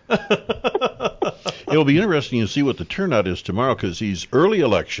Tums. It'll be interesting to see what the turnout is tomorrow, because these early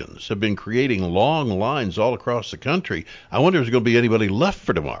elections have been creating long lines all across the country. I wonder if there's going to be anybody left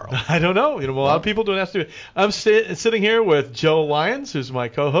for tomorrow. I don't know. A lot of people don't have to do it. I'm sitting here with Joe Lyons, who's my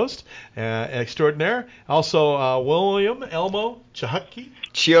co-host extraordinaire. Also, William Elmo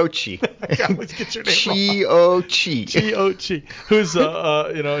Chiochi. I always get your name wrong. Chiochi. Who's here,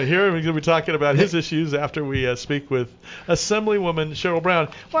 and we're going to be talking about his issues after we speak with Assemblywoman Cheryl Brown.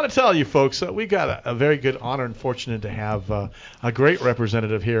 I want to tell you folks, we got a very good honor and fortunate to have a great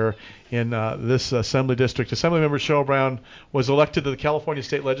representative here in this Assembly District. Assemblymember Cheryl Brown was elected to the California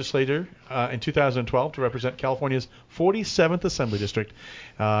State Legislature in 2012 to represent California's 47th Assembly District.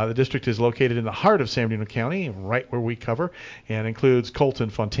 The district is located in the heart of San Bernardino County, right where we cover, and includes Colton,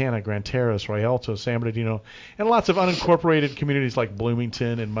 Fontana, Grand Terrace, Rialto, San Bernardino, and lots of unincorporated communities like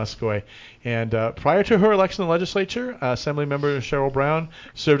Bloomington and Muscogee. And prior to her election in the legislature, Assemblymember Cheryl Brown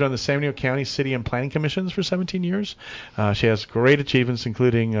served on the San Bernardino County City and Planning Commissions for 17 years. She has great achievements,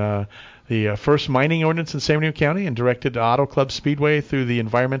 including the first mining ordinance in San Bernardino County, and directed Auto Club Speedway through the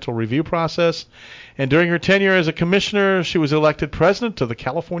environmental review process. And during her tenure as a commissioner, she was elected president of the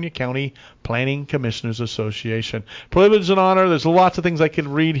California County Planning Commissioners Association. Privilege and honor. There's lots of things I could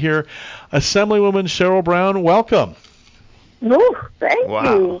read here. Assemblywoman Cheryl Brown, welcome. Ooh, thank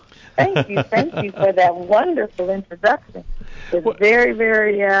you. Thank you for that wonderful introduction. It's very,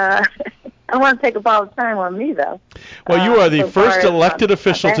 very, I don't want to take up all the time on me, though. Well, you are the first elected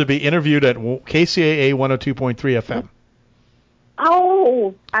official to be interviewed at KCAA 102.3 FM.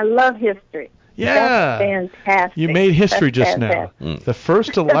 Oh, I love history. Yeah. That's fantastic. You made history just now. The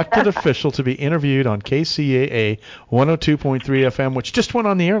first elected official to be interviewed on KCAA 102.3 FM, which just went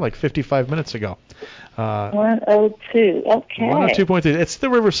on the air like 55 minutes ago. 102. Okay. 102.3. It's the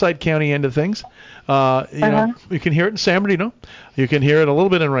Riverside County end of things. You can hear it in San Bernardino. You can hear it a little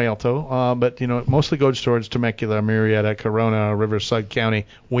bit in Rialto, but it mostly goes towards Temecula, Murrieta, Corona, Riverside County.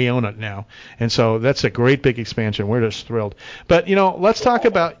 We own it now, and so that's a great big expansion. We're just thrilled. But let's talk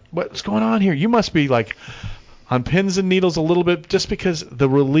about what's going on here. You must be like on pins and needles a little bit, just because the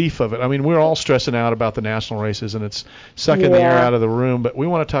relief of it. I mean, we're all stressing out about the national races, and it's sucking the air out of the room, but we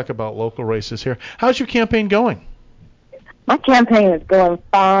want to talk about local races here. How's your campaign going? My campaign is going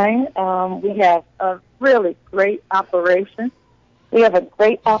fine. We have a really great operation. We have a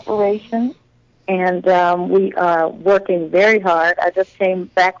great operation, and we are working very hard. I just came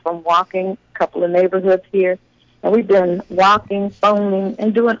back from walking a couple of neighborhoods here, and we've been walking, phoning,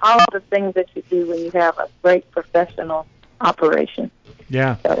 and doing all of the things that you do when you have a great professional operation.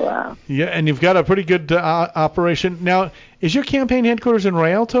 Yeah. So, and you've got a pretty good operation. Now, is your campaign headquarters in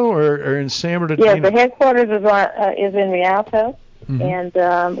Rialto or in San Bernardino? Yeah, the headquarters is in Rialto, and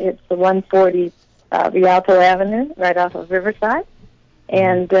it's the 140 Rialto Avenue, right off of Riverside.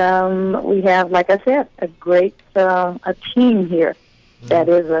 And we have, like I said, a great a team here. That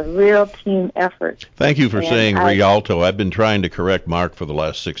is a real team effort. Thank you for saying Rialto. I've been trying to correct Mark for the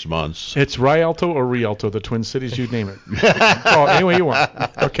last 6 months. It's Rialto or Rialto, the Twin Cities, you name it. Any way you want.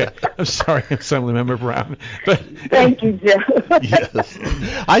 Okay. I'm sorry, Assemblymember Brown. But thank you, Joe. Yes.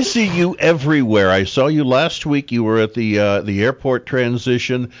 I see you everywhere. I saw you last week. You were at the airport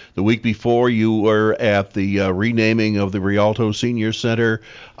transition. The week before, you were at the renaming of the Rialto Senior Center.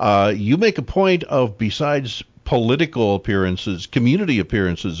 You make a point of, besides political appearances, community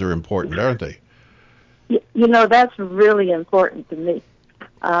appearances are important, aren't they? That's really important to me.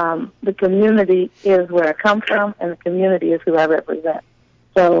 The community is where I come from, and the community is who I represent.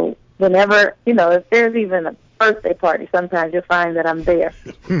 So whenever, if there's even a birthday party, sometimes you'll find that I'm there.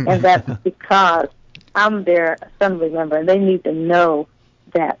 And that's because I'm their assembly member, and they need to know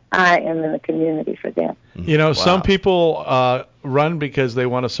that I am in the community for them. Some people run because they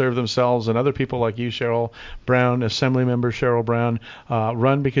want to serve themselves, and other people like you, Cheryl Brown, Assemblymember Cheryl Brown,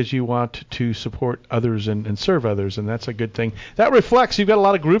 run because you want to support others and serve others, and that's a good thing. That reflects, you've got a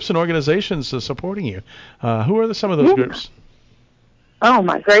lot of groups and organizations supporting you. Who are some of those groups? Oh,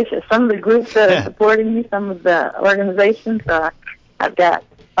 my gracious. Some of the groups that are supporting me, some of the organizations, I've got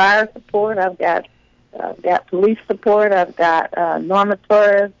fire support, I've got I've got police support. I've got Norma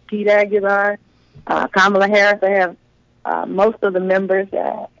Torres, Pete Aguilar, Kamala Harris. I have most of the members,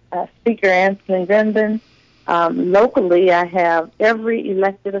 Speaker Anthony Rendon. Locally, I have every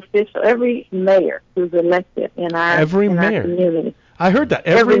elected official, every mayor who's elected in our community. I heard that.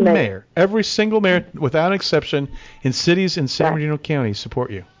 Every mayor, every single mayor, without exception, in cities in San Bernardino County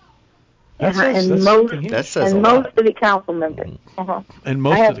support you. Most city council members. And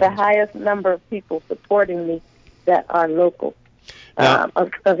most I have the highest number of people supporting me that are local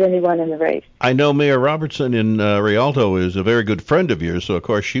of anyone in the race. I know Mayor Robertson in Rialto is a very good friend of yours, so of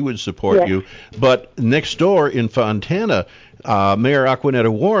course she would support you. But next door in Fontana, Mayor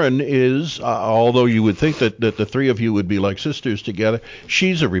Aquanetta Warren is, although you would think that the three of you would be like sisters together,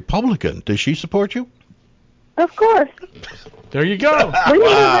 she's a Republican. Does she support you? Of course. There you go.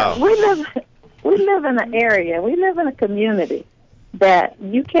 We live in an area, we live in a community that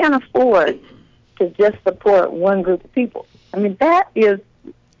you can't afford to just support one group of people. I mean, that is,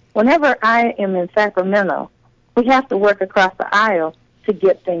 whenever I am in Sacramento, we have to work across the aisle to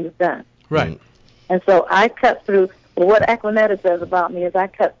get things done. Right. And so I cut through, what Aquanetta says about me is I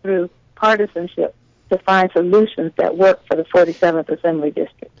cut through partisanship to find solutions that work for the 47th Assembly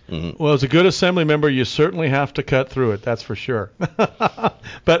District. Mm-hmm. Well, as a good assembly member, you certainly have to cut through it. That's for sure.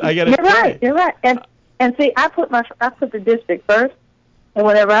 But I got to say, You're right. And see, I put the district first, and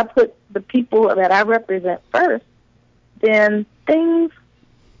whenever I put the people that I represent first, then things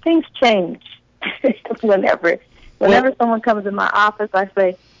change. Whenever someone comes in my office, I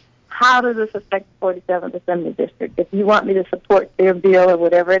say, how does this affect the 47th Assembly District? If you want me to support their bill or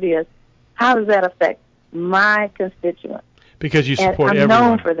whatever it is, how does that affect my constituents? Because you support everyone. I'm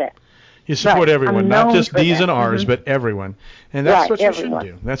known for that. You support everyone, not just these and ours, but everyone. And that's what you should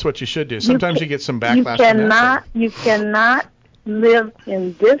do. That's what you should do. Sometimes you get some backlash from that. You cannot live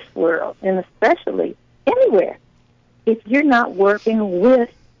in this world, and especially anywhere, if you're not working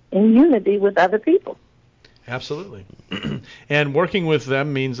in unity with other people. Absolutely. And working with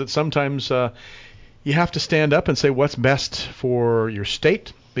them means that sometimes you have to stand up and say what's best for your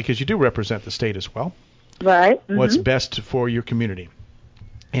state, because you do represent the state as well. Right. Mm-hmm. What's best for your community.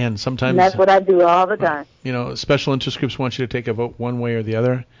 And sometimes... And that's what I do all the time. You know, special interest groups want you to take a vote one way or the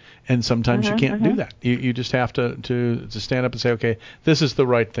other, and sometimes you can't do that. You just have to stand up and say, okay, this is the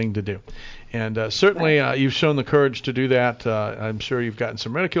right thing to do. And certainly you've shown the courage to do that. I'm sure you've gotten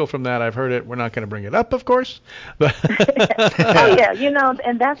some ridicule from that. I've heard it. We're not going to bring it up, of course. But oh, yeah. You know,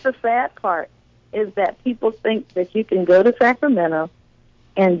 and that's the sad part, is that people think that you can go to Sacramento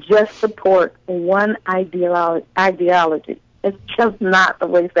and just support one ideology. It's just not the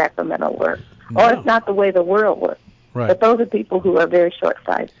way Sacramento works, or it's not the way the world works. Right. But those are people who are very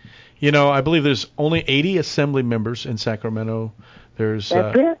short-sighted. You know, I believe there's only 80 assembly members in Sacramento. There's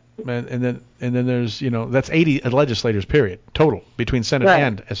that's it. And then there's, you know, that's 80 legislators, period, total, between Senate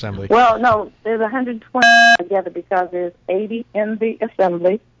and Assembly. Well, no, there's 120 together because there's 80 in the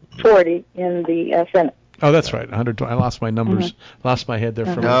Assembly, 40 in the Senate. Oh, that's right. 120. I lost my numbers, lost my head there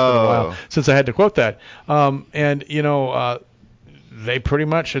for a while since I had to quote that. And, you know, they pretty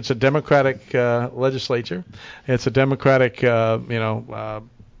much, it's a Democratic legislature. It's a Democratic, every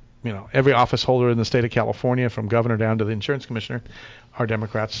office holder in the state of California, from governor down to the insurance commissioner, are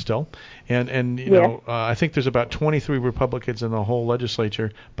Democrats still. And you know, I think there's about 23 Republicans in the whole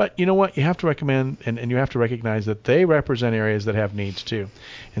legislature. But you know what? You have to recommend and you have to recognize that they represent areas that have needs too.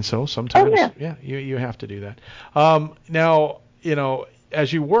 And so sometimes, you have to do that. Now, you know,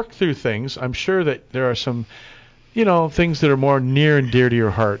 as you work through things, I'm sure that there are some, you know, things that are more near and dear to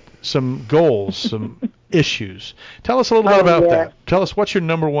your heart, some goals, some issues. Tell us a little bit about that. Tell us, what's your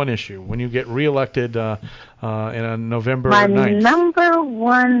number one issue when you get reelected in November 9th? My number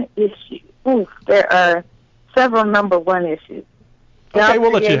one issue. There are several number one issues. Okay,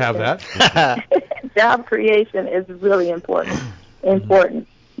 we'll let you have that. Job creation is really important.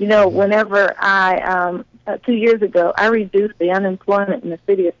 You know, whenever 2 years ago, I reduced the unemployment in the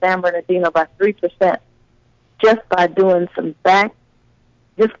city of San Bernardino by 3%, just by doing some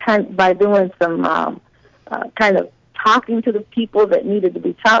kind of talking to the people that needed to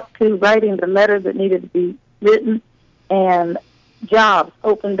be talked to, writing the letters that needed to be written, and jobs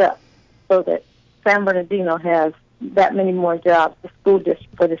opened up so that San Bernardino has that many more jobs for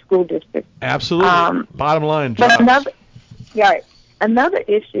the school district. Absolutely. Bottom line, jobs. But another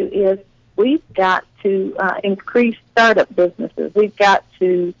issue is we've got to increase startup businesses. We've got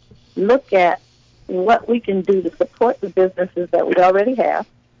to look at what we can do to support the businesses that we already have,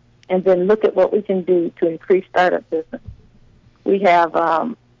 and then look at what we can do to increase startup business. We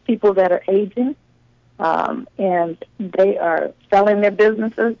have people that are aging. and they are selling their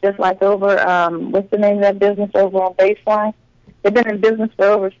businesses, just like over, what's the name of that business over on Baseline? They've been in business for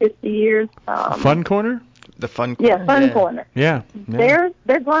over 50 years. Fun Corner? The Fun Corner. Yeah, Fun Corner. Yeah. They're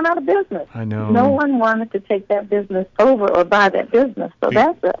going out of business. I know. No one wanted to take that business over or buy that business, so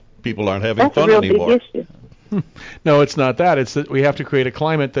people aren't having that's fun a real anymore. big issue. No, it's not that. It's that we have to create a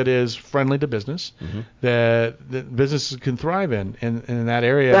climate that is friendly to business, that businesses can thrive in. And in that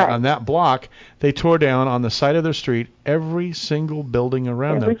area, Right. on that block, they tore down on the side of their street every single building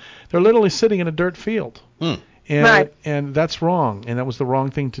around them. They're literally sitting in a dirt field. And that's wrong, and that was the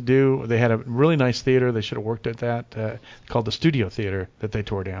wrong thing to do. They had a really nice theater. They should have worked at that, called the Studio Theater, that they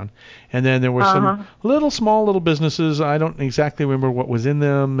tore down. And then there were some small little businesses. I don't exactly remember what was in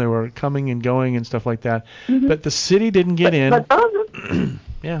them. They were coming and going and stuff like that. But the city didn't get in. But those are,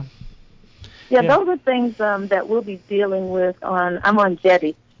 Yeah, those are things that we'll be dealing with I'm on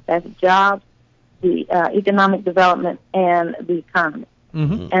JETI. That's jobs, the economic development, and the economy.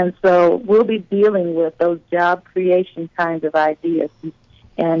 And so we'll be dealing with those job creation kinds of ideas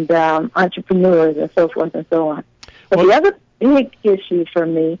and entrepreneurs and so forth and so on. But the other big issue for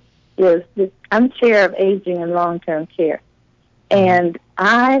me is I'm chair of aging and long-term care. And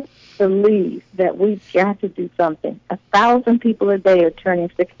I believe that we've got to do something. 1,000 people a day are turning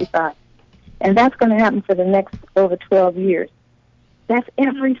 65. And that's going to happen for the next over 12 years. That's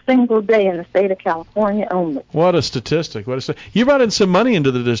every single day in the state of California only. What a statistic! You brought in some money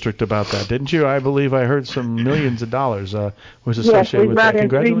into the district about that, didn't you? I believe I heard some millions of dollars was associated with that. Yes, we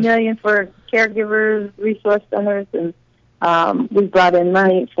brought in $3 million for caregivers, resource centers, and we brought in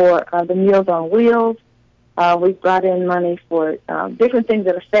money for the Meals on Wheels. We brought in money for different things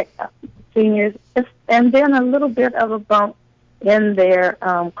that affect seniors, and then a little bit of a bump in their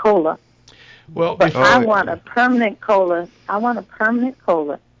COLA. But I want a permanent COLA. I want a permanent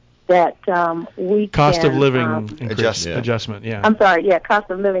COLA that we cost can... of living adjustment, yeah. I'm sorry, cost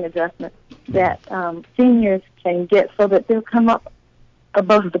of living adjustment that seniors can get so that they'll come up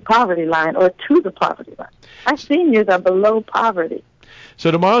above the poverty line or to the poverty line. Our seniors are below poverty. So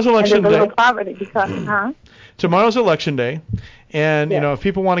tomorrow's election and they're below day. Poverty because, Tomorrow's election day. And, if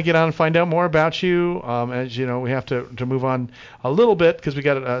people want to get on and find out more about you, as you know, we have to move on a little bit because we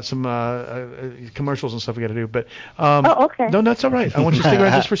got some commercials and stuff we got to do. But okay. No, that's all right. I want you to stick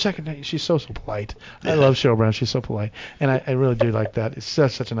around just for a second. She's so polite. I love Cheryl Brown. She's so polite. And I really do like that. It's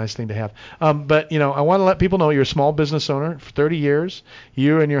such a nice thing to have. But, I want to let people know you're a small business owner for 30 years.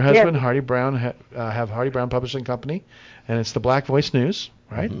 You and your husband, Hardy Brown, have Hardy Brown Publishing Company. And it's the Black Voice News,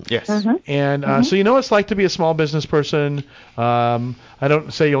 right? Yes. And so you know what it's like to be a small business person. I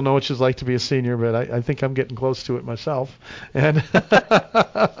don't say you'll know what it's like to be a senior, but I think I'm getting close to it myself. And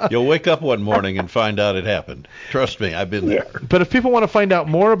you'll wake up one morning and find out it happened. Trust me, I've been there. But if people want to find out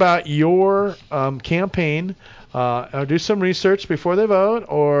more about your campaign, or do some research before they vote,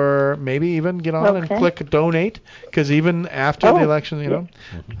 or maybe even get on and click donate, because even after the election,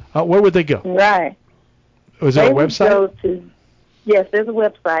 where would they go? Right. Was there a website? Yes, there's a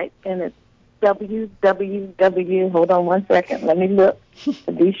website, and it's www. Hold on one second. Let me look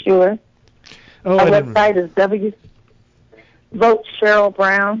to be sure. Our website is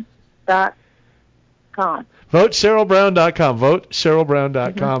VoteCherylBrown.com. VoteCherylBrown.com.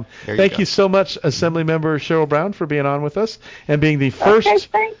 VoteCherylBrown.com. Thank you so much, Assemblymember Cheryl Brown, for being on with us and being the first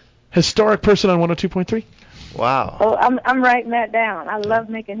historic person on 102.3. Wow. Oh, I'm writing that down. I love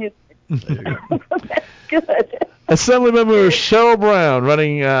making history. Good. Assemblymember Cheryl Brown,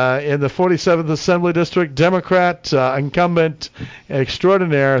 running in the 47th Assembly District, Democrat, incumbent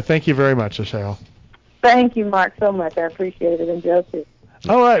extraordinaire. Thank you very much, Cheryl. Thank you, Mark, so much. I appreciate it, and Joe, too.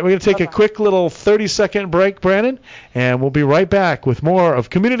 All right, we're going to take a quick little 30-second break, Brandon, and we'll be right back with more of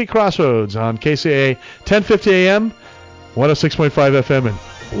Community Crossroads on KCAA 1050 AM, 106.5 FM, and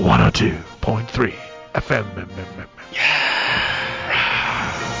 102.3 FM.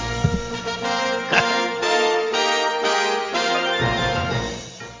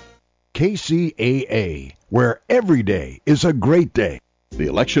 KCAA, where every day is a great day. The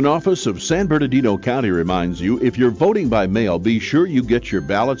Election Office of San Bernardino County reminds you, if you're voting by mail, be sure you get your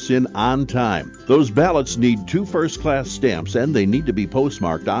ballots in on time. Those ballots need 2 first-class stamps, and they need to be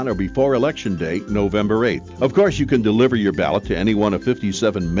postmarked on or before Election Day, November 8th. Of course, you can deliver your ballot to any one of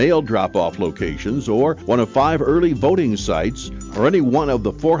 57 mail drop-off locations or one of 5 early voting sites or any one of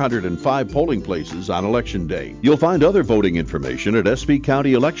the 405 polling places on Election Day. You'll find other voting information at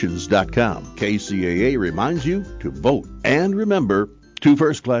spcountyelections.com. KCAA reminds you to vote. And remember, 2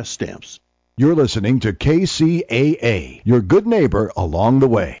 first-class stamps. You're listening to KCAA, your good neighbor along the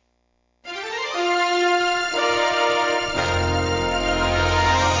way.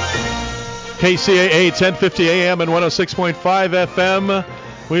 KCAA 1050 AM and 106.5 FM.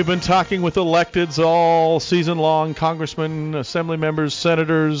 We've been talking with electeds all season long, congressmen, assembly members,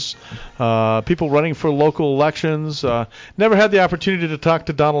 senators, people running for local elections. Never had the opportunity to talk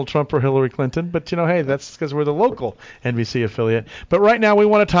to Donald Trump or Hillary Clinton, but, hey, that's because we're the local NBC affiliate. But right now we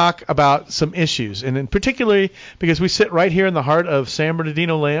want to talk about some issues, and in particularly because we sit right here in the heart of San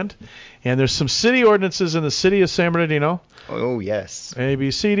Bernardino land, and there's some city ordinances in the city of San Bernardino. Oh, yes. A,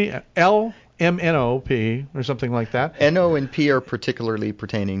 B, C, D, L, MNOP or something like that. NO and P are particularly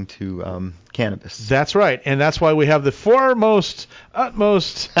pertaining to cannabis. That's right, and that's why we have the foremost,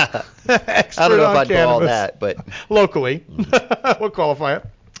 utmost expert I don't know if on I'd cannabis go all that, but locally. We'll qualify it.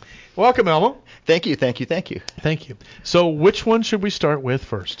 Welcome, Elmo. Thank you. Thank you. So which one should we start with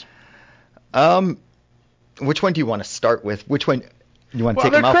first? Which one do you want to start with? Which one? You want to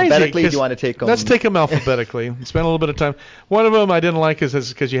take them alphabetically? Do you want to take them? Let's take them alphabetically. Spend a little bit of time. One of them I didn't like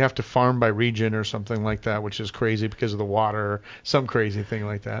is because you have to farm by region or something like that, which is crazy because of the water or some crazy thing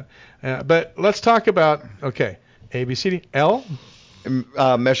like that. But let's talk about, okay, A, B, C, D, L?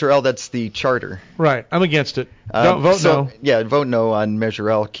 Measure L, that's the charter. Right. I'm against it. Don't vote no. Yeah, vote no on Measure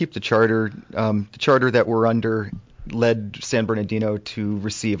L. Keep the charter. The charter that we're under led San Bernardino to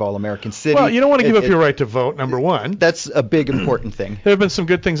receive All-American City. Well, you don't want to give up your right to vote, number one. That's a big, important thing. There have been some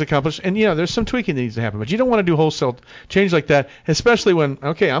good things accomplished, and, there's some tweaking that needs to happen, but you don't want to do wholesale change like that, especially when,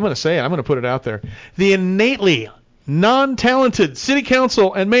 okay, I'm going to say it, I'm going to put it out there. The innately non-talented city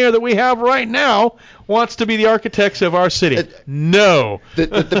council and mayor that we have right now wants to be the architects of our city. No.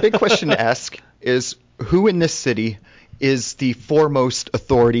 The big question to ask is, who in this city is the foremost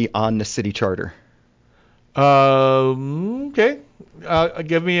authority on the city charter? Okay.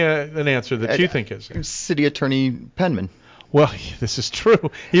 Give me an answer that you think is. City Attorney Penman. Well, this is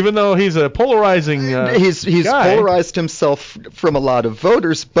true. Even though he's a polarizing he's guy. Polarized himself from a lot of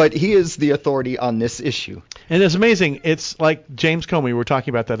voters, but he is the authority on this issue. And it's amazing. It's like James Comey. We were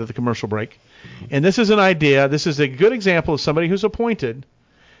talking about that at the commercial break. And this is an idea. This is a good example of somebody who's appointed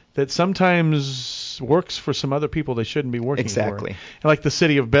that sometimes works for some other people they shouldn't be working exactly. for. Like the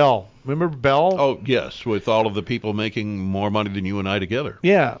city of Bell. Remember Bell? Oh, yes, with all of the people making more money than you and I together.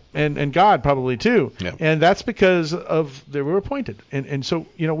 Yeah, and God probably too. Yeah. And that's because they were appointed. And so,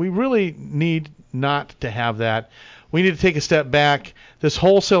 we really need not to have that. We need to take a step back. This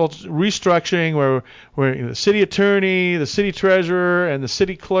wholesale restructuring where the city attorney, the city treasurer, and the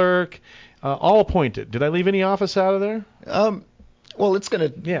city clerk, all appointed. Did I leave any office out of there? Well, it's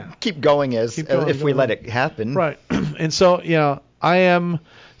going to keep going if we let it happen. Right. And so, I am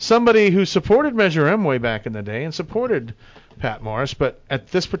somebody who supported Measure M way back in the day and supported Pat Morris, but at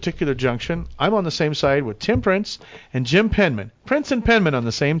this particular junction, I'm on the same side with Tim Prince and Jim Penman. Prince and Penman on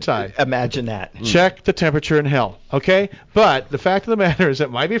the same side. Imagine that. Check the temperature in hell, okay? But the fact of the matter is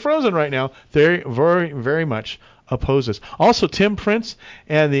it might be frozen right now. They very, very much opposes. Also, Tim Prince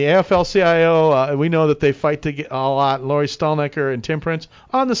and the AFL-CIO, we know that they fight to get a lot. Lori Stallnecker and Tim Prince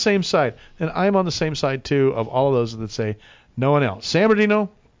on the same side. And I'm on the same side, too, of all of those that say no one else. San Bernardino,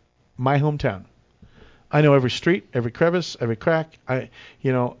 my hometown. I know every street, every crevice, every crack.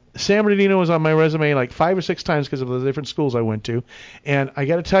 San Bernardino was on my resume like 5 or 6 times because of the different schools I went to. And I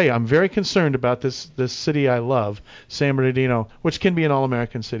got to tell you, I'm very concerned about this city I love, San Bernardino, which can be an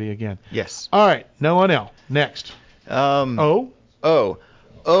all-American city again. Yes. All right, no one else. Next. O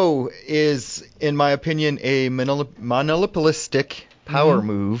is, in my opinion, a monopolistic power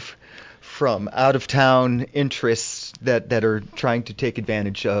move from out-of-town interests that are trying to take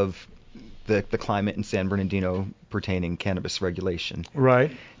advantage of the climate in San Bernardino pertaining cannabis regulation.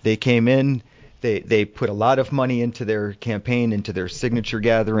 Right. They came in, they put a lot of money into their campaign, into their signature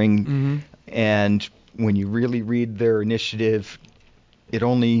gathering, and when you really read their initiative, it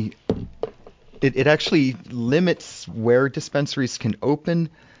actually limits where dispensaries can open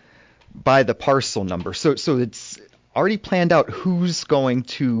by the parcel number. So it's already planned out who's going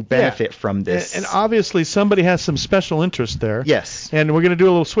to benefit from this. And obviously somebody has some special interest there. Yes. And we're going to do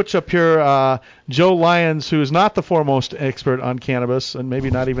a little switch up here. Joe Lyons, who is not the foremost expert on cannabis and maybe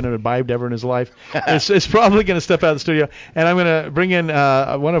not even imbibed ever in his life, is probably going to step out of the studio. And I'm going to bring in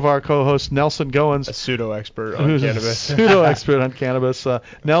one of our co-hosts, Nelson Goins. A pseudo-expert on cannabis. Pseudo-expert on cannabis.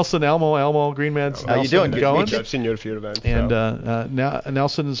 Nelson, Elmo, Green Meds. How you doing? Goins. I've seen you at a few events. And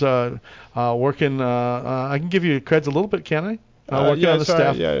Nelson's working. I can give you credits a little bit, can I? Working on the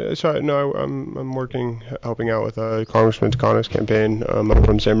staff. I'm working, helping out with Congressman Takano's campaign. I'm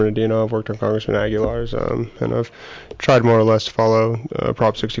from San Bernardino. I've worked on Congressman Aguilar's, and I've tried more or less to follow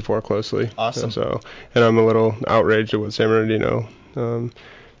Prop 64 closely. Awesome. And I'm a little outraged at what San Bernardino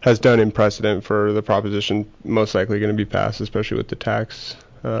has done in precedent for the proposition most likely going to be passed, especially with the tax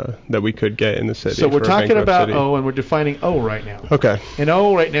that we could get in the city. So we're talking about city. O, and we're defining O right now. Okay. And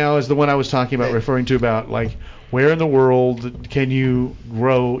O right now is the one I was talking about, referring to about like where in the world can you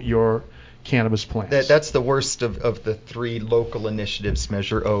grow your cannabis plants? That's the worst of the three local initiatives.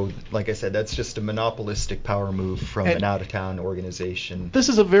 Measure O, like I said, that's just a monopolistic power move from an out-of-town organization. This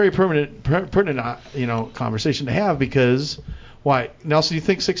is a very pertinent conversation to have because why? Nelson, do you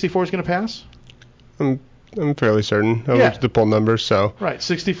think 64 is going to pass? I'm fairly certain. I looked at the poll numbers, so. Right,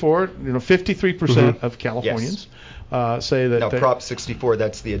 64. 53% of Californians say that. Now, Prop 64,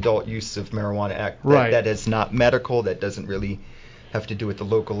 that's the Adult Use of Marijuana Act. Right. That is not medical. That doesn't really have to do with the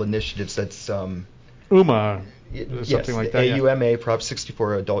local initiatives. That's UMA, something like that. AUMA, Prop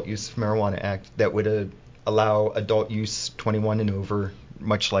 64, Adult Use of Marijuana Act, that would allow adult use 21 and over,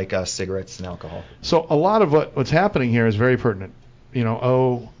 much like cigarettes and alcohol. So a lot of what's happening here is very pertinent.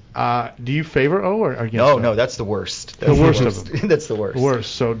 Do you favor O or against O? No, that's the worst. That's the worst of them. That's the worst.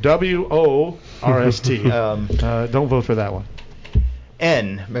 Worst. So WORST. Don't vote for that one.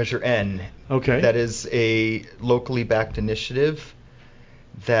 N, Measure N. Okay. That is a locally backed initiative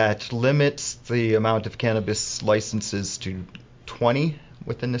that limits the amount of cannabis licenses to 20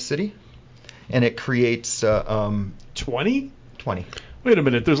 within the city, and it creates 20? 20. Wait a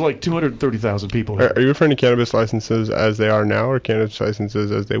minute, there's like 230,000 people here. Are you referring to cannabis licenses as they are now, or cannabis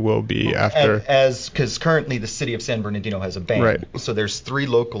licenses as they will be after? Because currently the city of San Bernardino has a ban. Right. So there's 3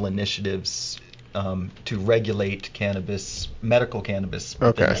 local initiatives to regulate cannabis, medical cannabis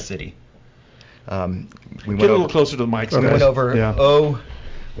within the city. Get a little closer to the mics. We went over O.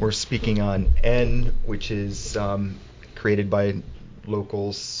 We're speaking on N, which is created by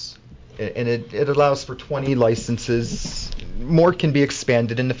locals, and it allows for 20 licenses. More can be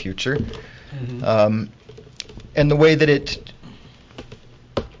expanded in the future. Mm-hmm. And the way that it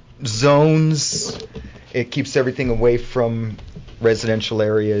zones, it keeps everything away from residential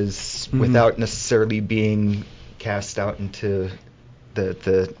areas without necessarily being cast out into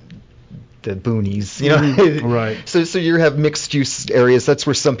the boonies, Right. So you have mixed use areas. That's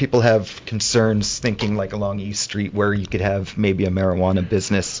where some people have concerns, thinking like along East Street, where you could have maybe a marijuana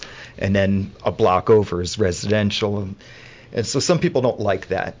business, and then a block over is residential, and so some people don't like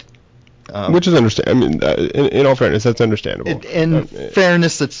that. Which is understandable. I mean, in all fairness, that's understandable. In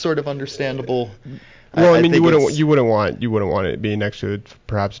fairness, it's sort of understandable. Well, I mean, you wouldn't want it being next to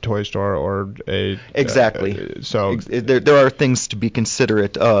perhaps a toy store or a exactly. So there are things to be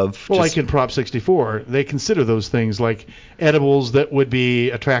considerate of. Well, like in Prop 64, they consider those things like edibles that would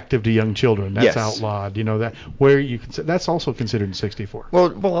be attractive to young children. That's outlawed. That where you that's also considered in 64. Well,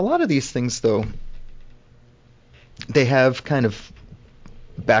 a lot of these things though, they have kind of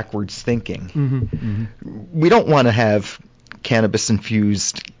backwards thinking. Mm-hmm. We don't want to have cannabis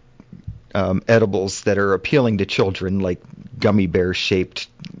infused edibles that are appealing to children, like gummy bear shaped,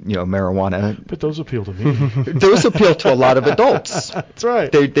 marijuana. But those appeal to me. Those appeal to a lot of adults. That's right.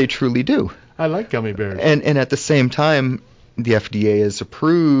 They truly do. I like gummy bears. And at the same time, the FDA has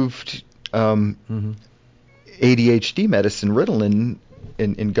approved ADHD medicine, Ritalin,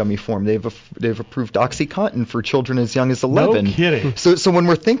 in gummy form. They've approved OxyContin for children as young as 11. No kidding. So when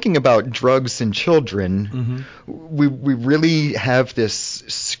we're thinking about drugs in children, we really have this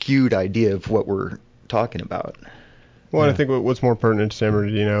skewed idea of what we're talking about. Well, I think what's more pertinent to San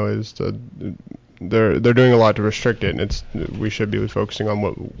Bernardino is they're doing a lot to restrict it, and we should be focusing on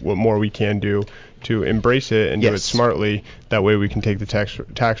what more we can do to embrace it and do it smartly. That way we can take the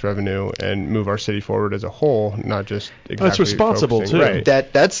tax revenue and move our city forward as a whole, not just exactly that's responsible focusing. too.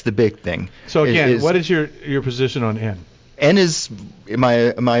 Right. That's the big thing. So again, what is your position on N? N is, in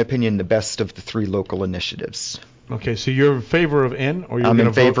my opinion, the best of the 3 local initiatives. Okay, so you're in favor of N, or you're I'm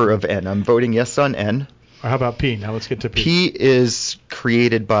in favor of N. I'm voting yes on N. Or how about P? Now let's get to P. P is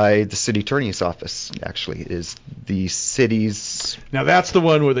created by the city attorney's office, actually. It is the city's... Now that's the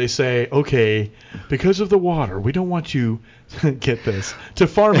one where they say, okay, because of the water, we don't want you, get this, to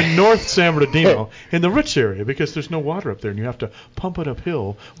farm in North San Bernardino in the rich area because there's no water up there and you have to pump it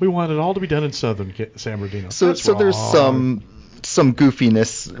uphill. We want it all to be done in Southern San Bernardino. So there's some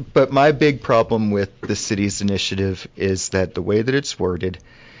goofiness, but my big problem with the city's initiative is that the way that it's worded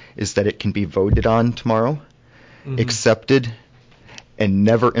is that it can be voted on tomorrow, accepted, and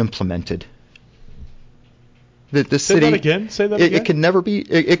never implemented. The Say city, that again. Say that again. It can never be.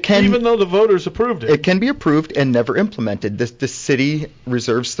 It can, even though the voters approved it. It can be approved and never implemented. The city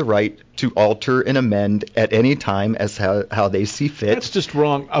reserves the right to alter and amend at any time as how they see fit. That's just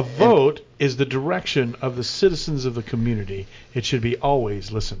wrong. A vote is the direction of the citizens of the community. It should be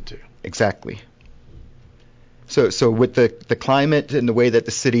always listened to. Exactly. So with the climate and the way that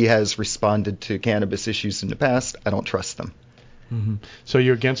the city has responded to cannabis issues in the past, I don't trust them. Mm-hmm. So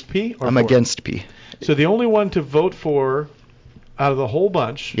you're against P? Or I'm for? Against P. So the only one to vote for out of the whole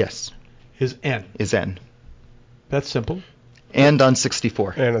bunch yes. is N. Is N. That's simple. And on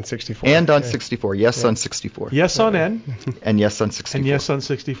 64. And on 64. And on 64. Yes on 64. Yes on N. And yes on 64. And yes on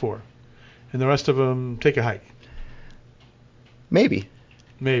 64. And the rest of them take a hike. Maybe.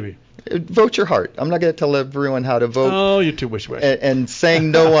 Vote your heart. I'm not going to tell everyone how to vote. Oh, you're too wish-wish. And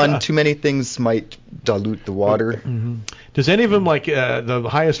saying no on too many things might dilute the water. Mm-hmm. Does any of them, like the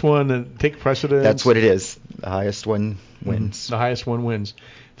highest one, take precedence? That's what it is. The highest one wins. Mm-hmm. The highest one wins.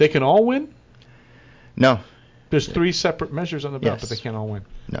 They can all win? No. There's 3 separate measures on the ballot, yes. but they can't all win.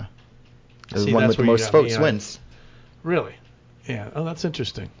 No. The one with the most votes wins. Really? Yeah. Oh, that's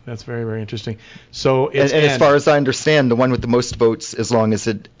interesting. That's very, very interesting. So it's and as far as I understand, the one with the most votes, as long as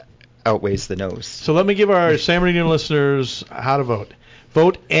it outweighs the no's. So let me give our San Bernardino listeners how to vote.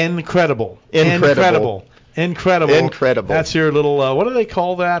 Vote Incredible. Incredible. That's your little, what do they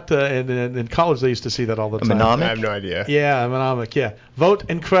call that? In college, they used to see that all the time. Mnemonic? I have no idea. Yeah, mnemonic, yeah. Vote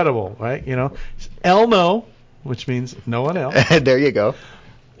Incredible, right? L no, which means no on L. There you go.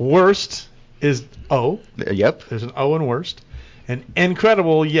 Worst is O. Yep. There's an O in worst. And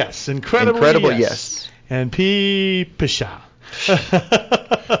Incredible, yes. Incredible, yes. And P. Pisha.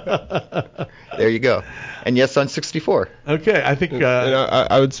 There you go. And yes on 64. Okay, I think...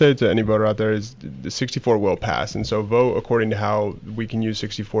 I would say to any voter out there is the 64 will pass. And so vote according to how we can use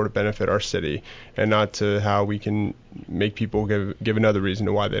 64 to benefit our city and not to how we can make people give another reason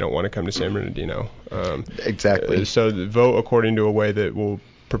to why they don't want to come to San Bernardino. Exactly. So vote according to a way that will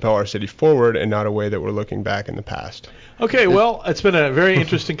propel our city forward and not a way that we're looking back in the past. Okay, well, it's been a very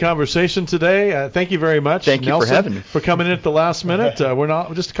interesting conversation today. Thank you very much, Thank you Nelson, for having me. for coming in at the last minute. We're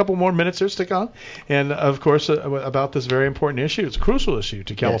not just a couple more minutes here. Stick on, and of course about this very important issue. It's a crucial issue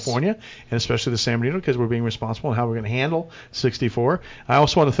to California and especially the San Bernardino because we're being responsible in how we're going to handle 64. I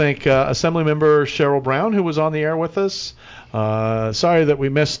also want to thank Assemblymember Cheryl Brown, who was on the air with us. Sorry that we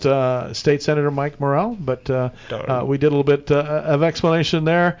missed State Senator Mike Morrell, but we did a little bit of explanation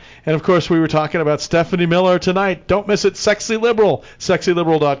there. And, of course, we were talking about Stephanie Miller tonight. Don't miss it, Sexy Liberal,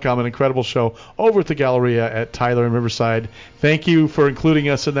 sexyliberal.com, an incredible show over at the Galleria at Tyler and Riverside. Thank you for including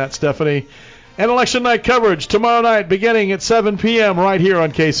us in that, Stephanie. And election night coverage tomorrow night beginning at 7 p.m. right here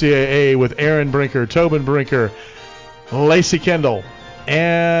on KCAA with Aaron Brinker, Tobin Brinker, Lacey Kendall,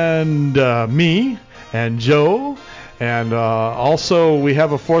 and me and Joe. And also, we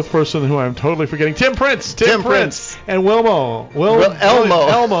have a fourth person who I'm totally forgetting. Tim Prince. Tim Prince. And Elmo. You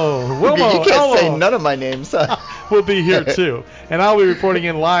can't say none of my names. Will be here, too. And I'll be reporting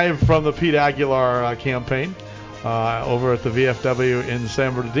in live from the Pete Aguilar campaign over at the VFW in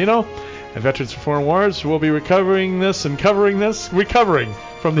San Bernardino. And Veterans for Foreign Wars will be recovering from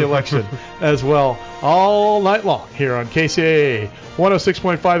the election as well all night long here on KCAA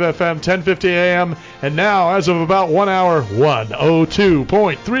 106.5 FM, 1050 AM, and now, as of about 1 hour,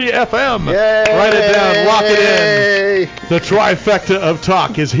 102.3 FM. Yay! Write it down, lock it in. The trifecta of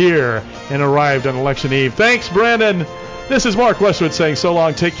talk is here and arrived on election eve. Thanks, Brandon. This is Mark Westwood saying so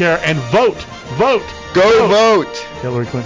long, take care, and vote. Go vote. Hillary Clinton.